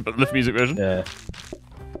 but the lift music version. Yeah.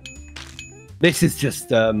 This is just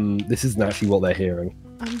this isn't actually what they're hearing.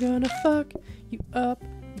 I'm gonna fuck you up.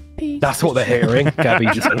 Piece That's what they're hearing. Gabby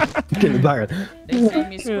just in the background. They see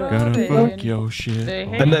me scrubbing. your shit. They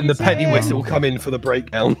hate And then the me penny saying- whistle will come in for the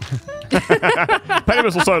breakdown. Penny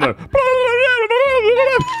whistle solo.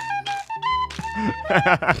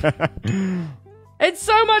 It's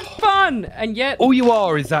so much fun, and yet, All you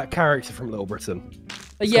are is that character from Little Britain.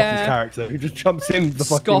 Scottish yeah, character who just jumps in the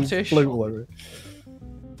fucking Scottish. flute all over it.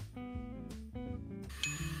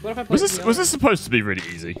 what if I Was played this supposed to be really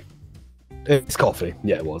easy? It's coffee.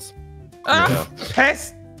 Yeah, it was. Ah,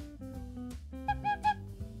 piss.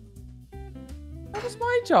 That was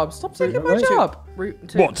my job. Stop taking my Right. job. root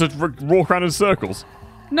to What, to walk around in circles?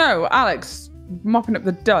 No, Alex, mopping up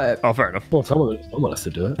the dirt. Oh, fair enough. Well, someone has to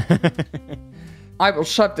do it. I will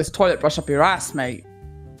shove this toilet brush up your ass, mate.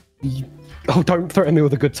 Oh, don't threaten me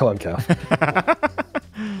with a good time, Cal.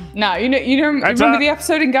 No, you remember That's the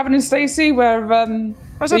episode in Gavin and Stacey where they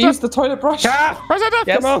that used the toilet brush? Where's that?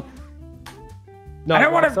 Yes. Come on. No, I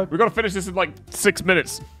don't wanna- so- We've got to finish this in like 6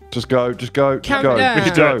 minutes. Just go. Count go. down. We Yeah.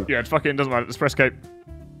 can do it. Yeah, it fucking doesn't matter. Let's press escape.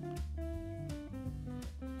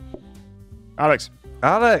 Alex.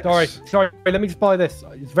 Alex. Sorry. Let me just buy this.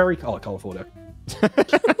 It's very. Oh, I can't afford it.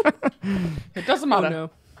 It doesn't Oh matter. no.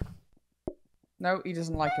 No, he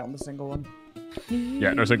doesn't like it on the single one.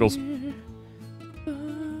 Yeah, no singles. In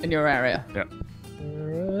your area. Yeah.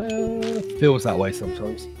 Feels that way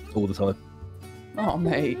sometimes. All the time. Oh,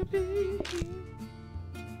 mate.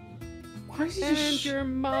 Why did you And just your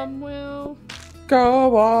mom will.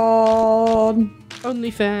 go on?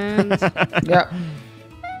 OnlyFans. Yep.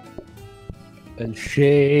 And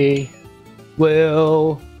she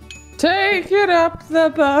will Take it up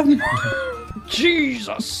the bum.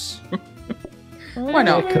 Jesus. Why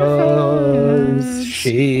not? because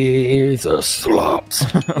she's a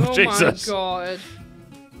slut. Oh Jesus. my god.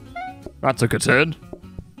 That took a turn.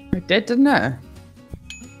 It did, didn't it?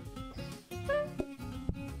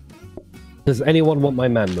 Does anyone want my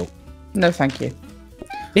man milk? No, thank you.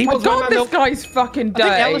 He My wants my God, man this milk. guy's fucking I think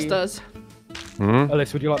dirty. Ellis does.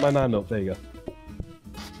 Ellis, would you like my man milk? There you go.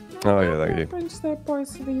 Oh yeah, thank you. Brings their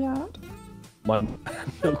boys to the yard. My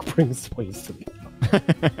milk brings boys to me.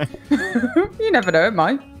 You never know, it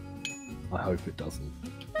might. I hope it doesn't.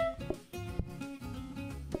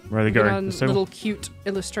 Where are they Got going? a This table? little cute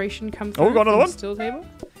illustration come Oh, through we got another from one? the still table.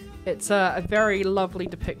 It's a very lovely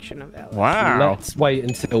depiction of Ellis. Wow. Let's wait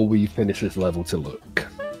until we finish this level to look.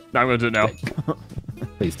 No, I'm going to do it now.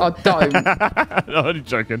 Please Oh, don't. don't. No, I'm only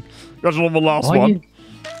joking. Got on the last Why one. you-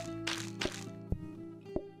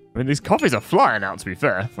 I mean, these coffees are flying out, to be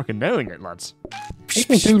fair. Fucking nailing it, lads.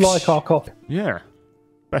 People do like our coffee. Yeah.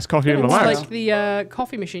 Best coffee in the It's land. like the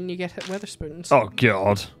coffee machine you get at Weatherspoons. Oh,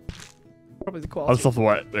 God. Probably the I quality. just love the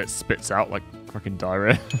way it spits out like fucking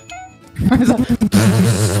diarrhea. So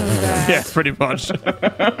Yeah, pretty much.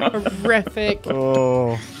 horrific.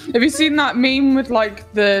 Oh. Have you seen that meme with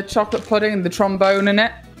like the chocolate pudding and the trombone in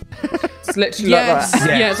it? It's literally Yes. like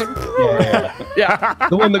that. Yes. Yeah,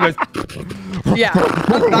 The one that goes, yeah.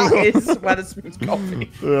 That is Weatherspoon's coffee.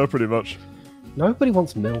 Yeah, pretty much. nobody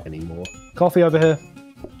wants milk anymore. Coffee over here.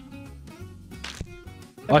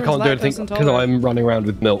 I Everyone's can't do lactose anything because intolerant. I'm running around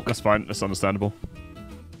with milk. That's fine. That's understandable.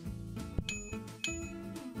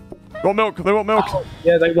 They want milk. They want milk.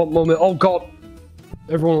 Yeah, they want more milk. Oh god,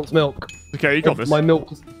 everyone wants milk. Okay, you got this. My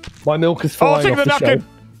milk is Oh, flying take off the the napkin.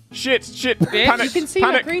 shelf. Shit. Bitch. Panic. You can see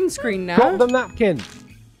Panic. the green screen now. Drop the napkin.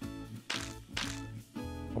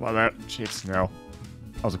 What about that? Shit, now.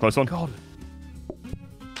 That was a close one. God,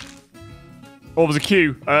 Oh, there's a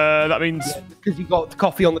queue. That means... because you got the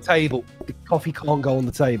coffee on the table. The coffee can't go on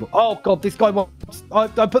the table. Oh god, this guy wants. I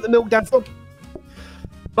put the milk down. Stop.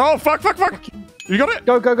 Oh, fuck. You got it?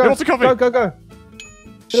 Go. He wants the coffee. Go.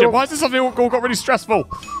 Shit, why is this something all got really stressful?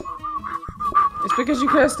 It's because you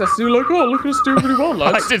cursed us. You're like, oh, look at us doing really well,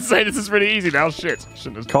 I lads. did say this is really easy now. Shit.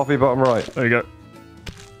 Shouldn't have... Coffee bottom right. There you go.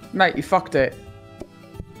 Mate, you fucked it.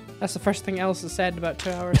 That's the first thing Ellis has said in about 2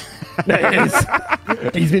 hours. It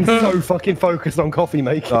is. He's been so fucking focused on coffee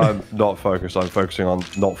making. I'm not focused. I'm focusing on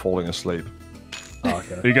not falling asleep.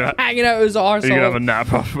 Okay. Are you gonna Hanging out his have a arsehole. nap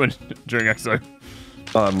during EXO?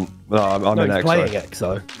 No, I'm No, in he's playing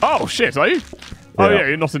EXO. EXO. Oh, shit, are you? Oh, Yeah. yeah,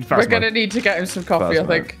 you're not in We're fast gonna mode. need to get him some coffee, I Phasma.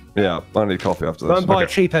 think. Yeah, I need coffee after Go this. and buy a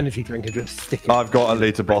Okay. cheap energy drink and just stick it. I've got a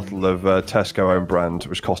litre bottle of Tesco own brand,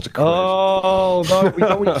 which cost £1. Oh no, we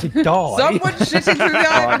don't want you to die. Someone's shitting through the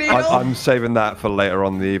eye of a needle. I'm saving that for later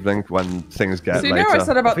on in the evening when things get So you later. know I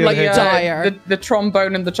said about feel like dire. the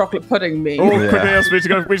trombone and the chocolate pudding meme? Oh, Yeah. quickly, else, we need to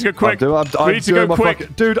go quick. I'm we need to doing go my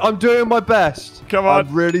quick. dude, I'm doing my best. Come on.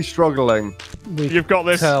 I'm really struggling. We You've got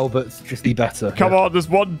this. tell, but just be better. Come on, there's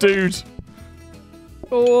one dude.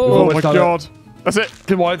 Oh, Oh, almost my done it. god. That's it.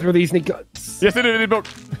 Come on through these guts. Yes, they do need milk.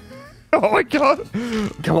 Oh my god.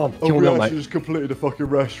 Come on, you want milk, mate? just completed a fucking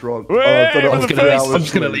restaurant. Wait, I've done it with on the 3 face. hours I'm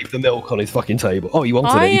just gonna sleep. leave the milk on his fucking table. Oh, you wanted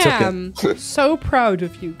I it? You took it. am so proud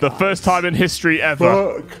of you The guys. first time in history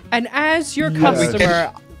ever. Fuck. And as your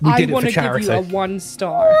customer, We I did it want for to give you a charity. 1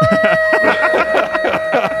 star.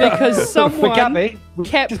 Because For someone Gabby, we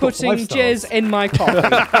kept just got putting 5 stars. jizz in my coffee.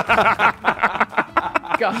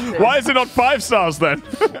 Gutted. Why is it not 5 stars then?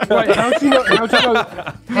 Wait, how do you know? How do you know?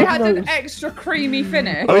 It had an extra creamy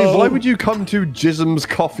finish. I mean, why would you come to Jism's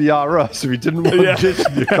Coffee R Us if you didn't want Yeah. jizz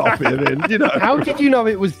in your coffee? I mean, you know. How did you know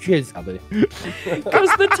it was jizz, Abby? Because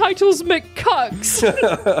the title's McCucks.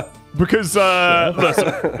 Because,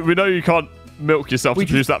 listen, we know you can't milk yourself to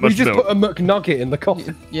produce that we much just milk. put a McNugget in the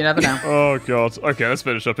coffee. You never know. Oh god. Okay, let's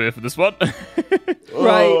finish up here for this one.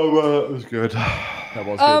 Right. Oh, well, that was good. That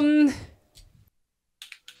was good.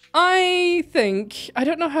 I think, I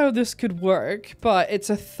don't know how this could work, but it's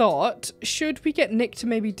a thought. Should we get Nick to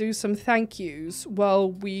maybe do some thank yous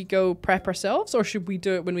while we go prep ourselves, or should we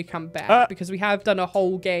do it when we come back? Because we have done a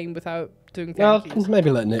whole game without doing Well, thank yous. maybe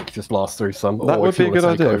let Nick just blast through some. That or would if you be a wanna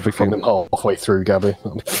good take idea over if we from can- him halfway through, Gabby.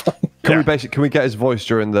 That'll be fine. Can we get his voice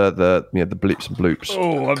during the bleeps and bloops?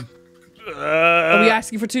 Oh, Are we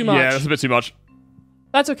asking for too much? Yeah, that's a bit too much.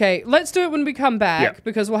 That's okay. Let's do it when we come back, Yeah.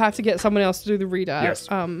 because we'll have to get someone else to do the readout.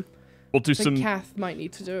 Yes. I We'll do think some... Kath might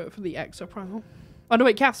need to do it for the Exo Primal. Oh no,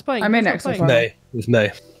 wait, Kath's playing. I'm in Kath's not Exo playing. Primal. May. It was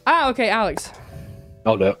May. Ah, okay, Alex.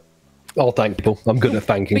 I'll do it. I'll thank people. I'm good at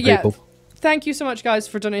thanking But yeah, people. thank you so much, guys,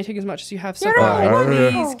 for donating as much as you have so You're far. welcome.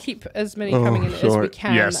 And please keep as many coming in as we sorry.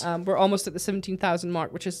 can. Yes. We're almost at the 17,000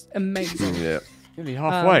 mark, which is amazing. Yeah. Nearly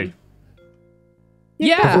halfway.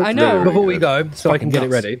 Yeah, I know. Before we go, so I can get it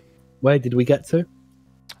nuts. ready. Where did we get to?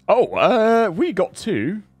 We got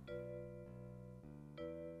to.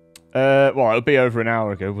 Well, it'll be over an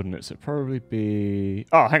hour ago, wouldn't it? So it'd probably be.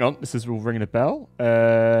 Oh, hang on. This is all ringing a bell.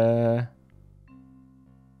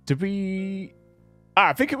 Did we?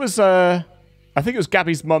 I think it was. I think it was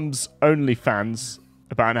Gabby's mum's OnlyFans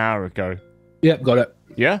about an hour ago. Yep, got it.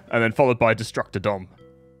 Yeah, and then followed by Destructor Dom.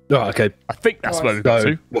 Oh, okay. I think that's where we got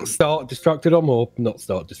So, to. what, start Destructed on or not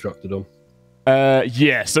start Destructed on?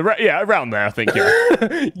 Yeah. So around there, I think.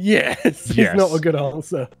 Yeah. Yes. Yes. It's not a good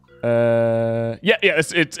answer. Yeah.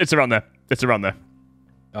 It's around there. It's around there.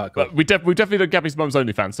 Alright, cool. But we definitely done Gabby's mum's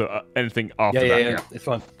OnlyFans. So anything after that. Yeah. It's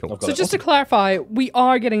fine. Cool. I've got So it. just to clarify, we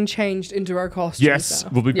are getting changed into our costumes Yes,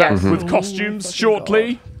 now. we'll be back Yes. with Oh, costumes fucking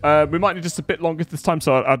shortly. We might need just a bit longer this time,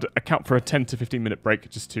 so I'd account for a 10 to 15 minute break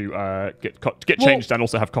just to get changed and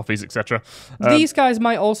also have coffees, etc. These guys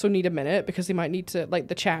might also need a minute because they might need to, like,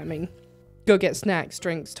 the chamming. Go get snacks,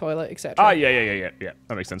 drinks, toilet, etc. Yeah.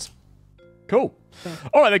 That makes sense. Cool.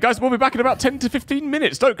 All right, then, guys. We'll be back in about 10 to 15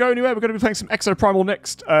 minutes. Don't go anywhere. We're going to be playing some Exoprimal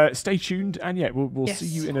next. Stay tuned, and yeah, we'll Yes. see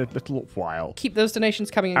you in a little while. Keep those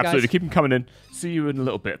donations coming in, Absolutely, guys. keep them coming in. See you in a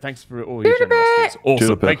little bit. Thanks for all your generosity. It's awesome.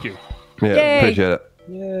 Cheers, Thank you. Yeah, Yay. appreciate it.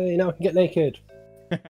 Yay, now I can get naked.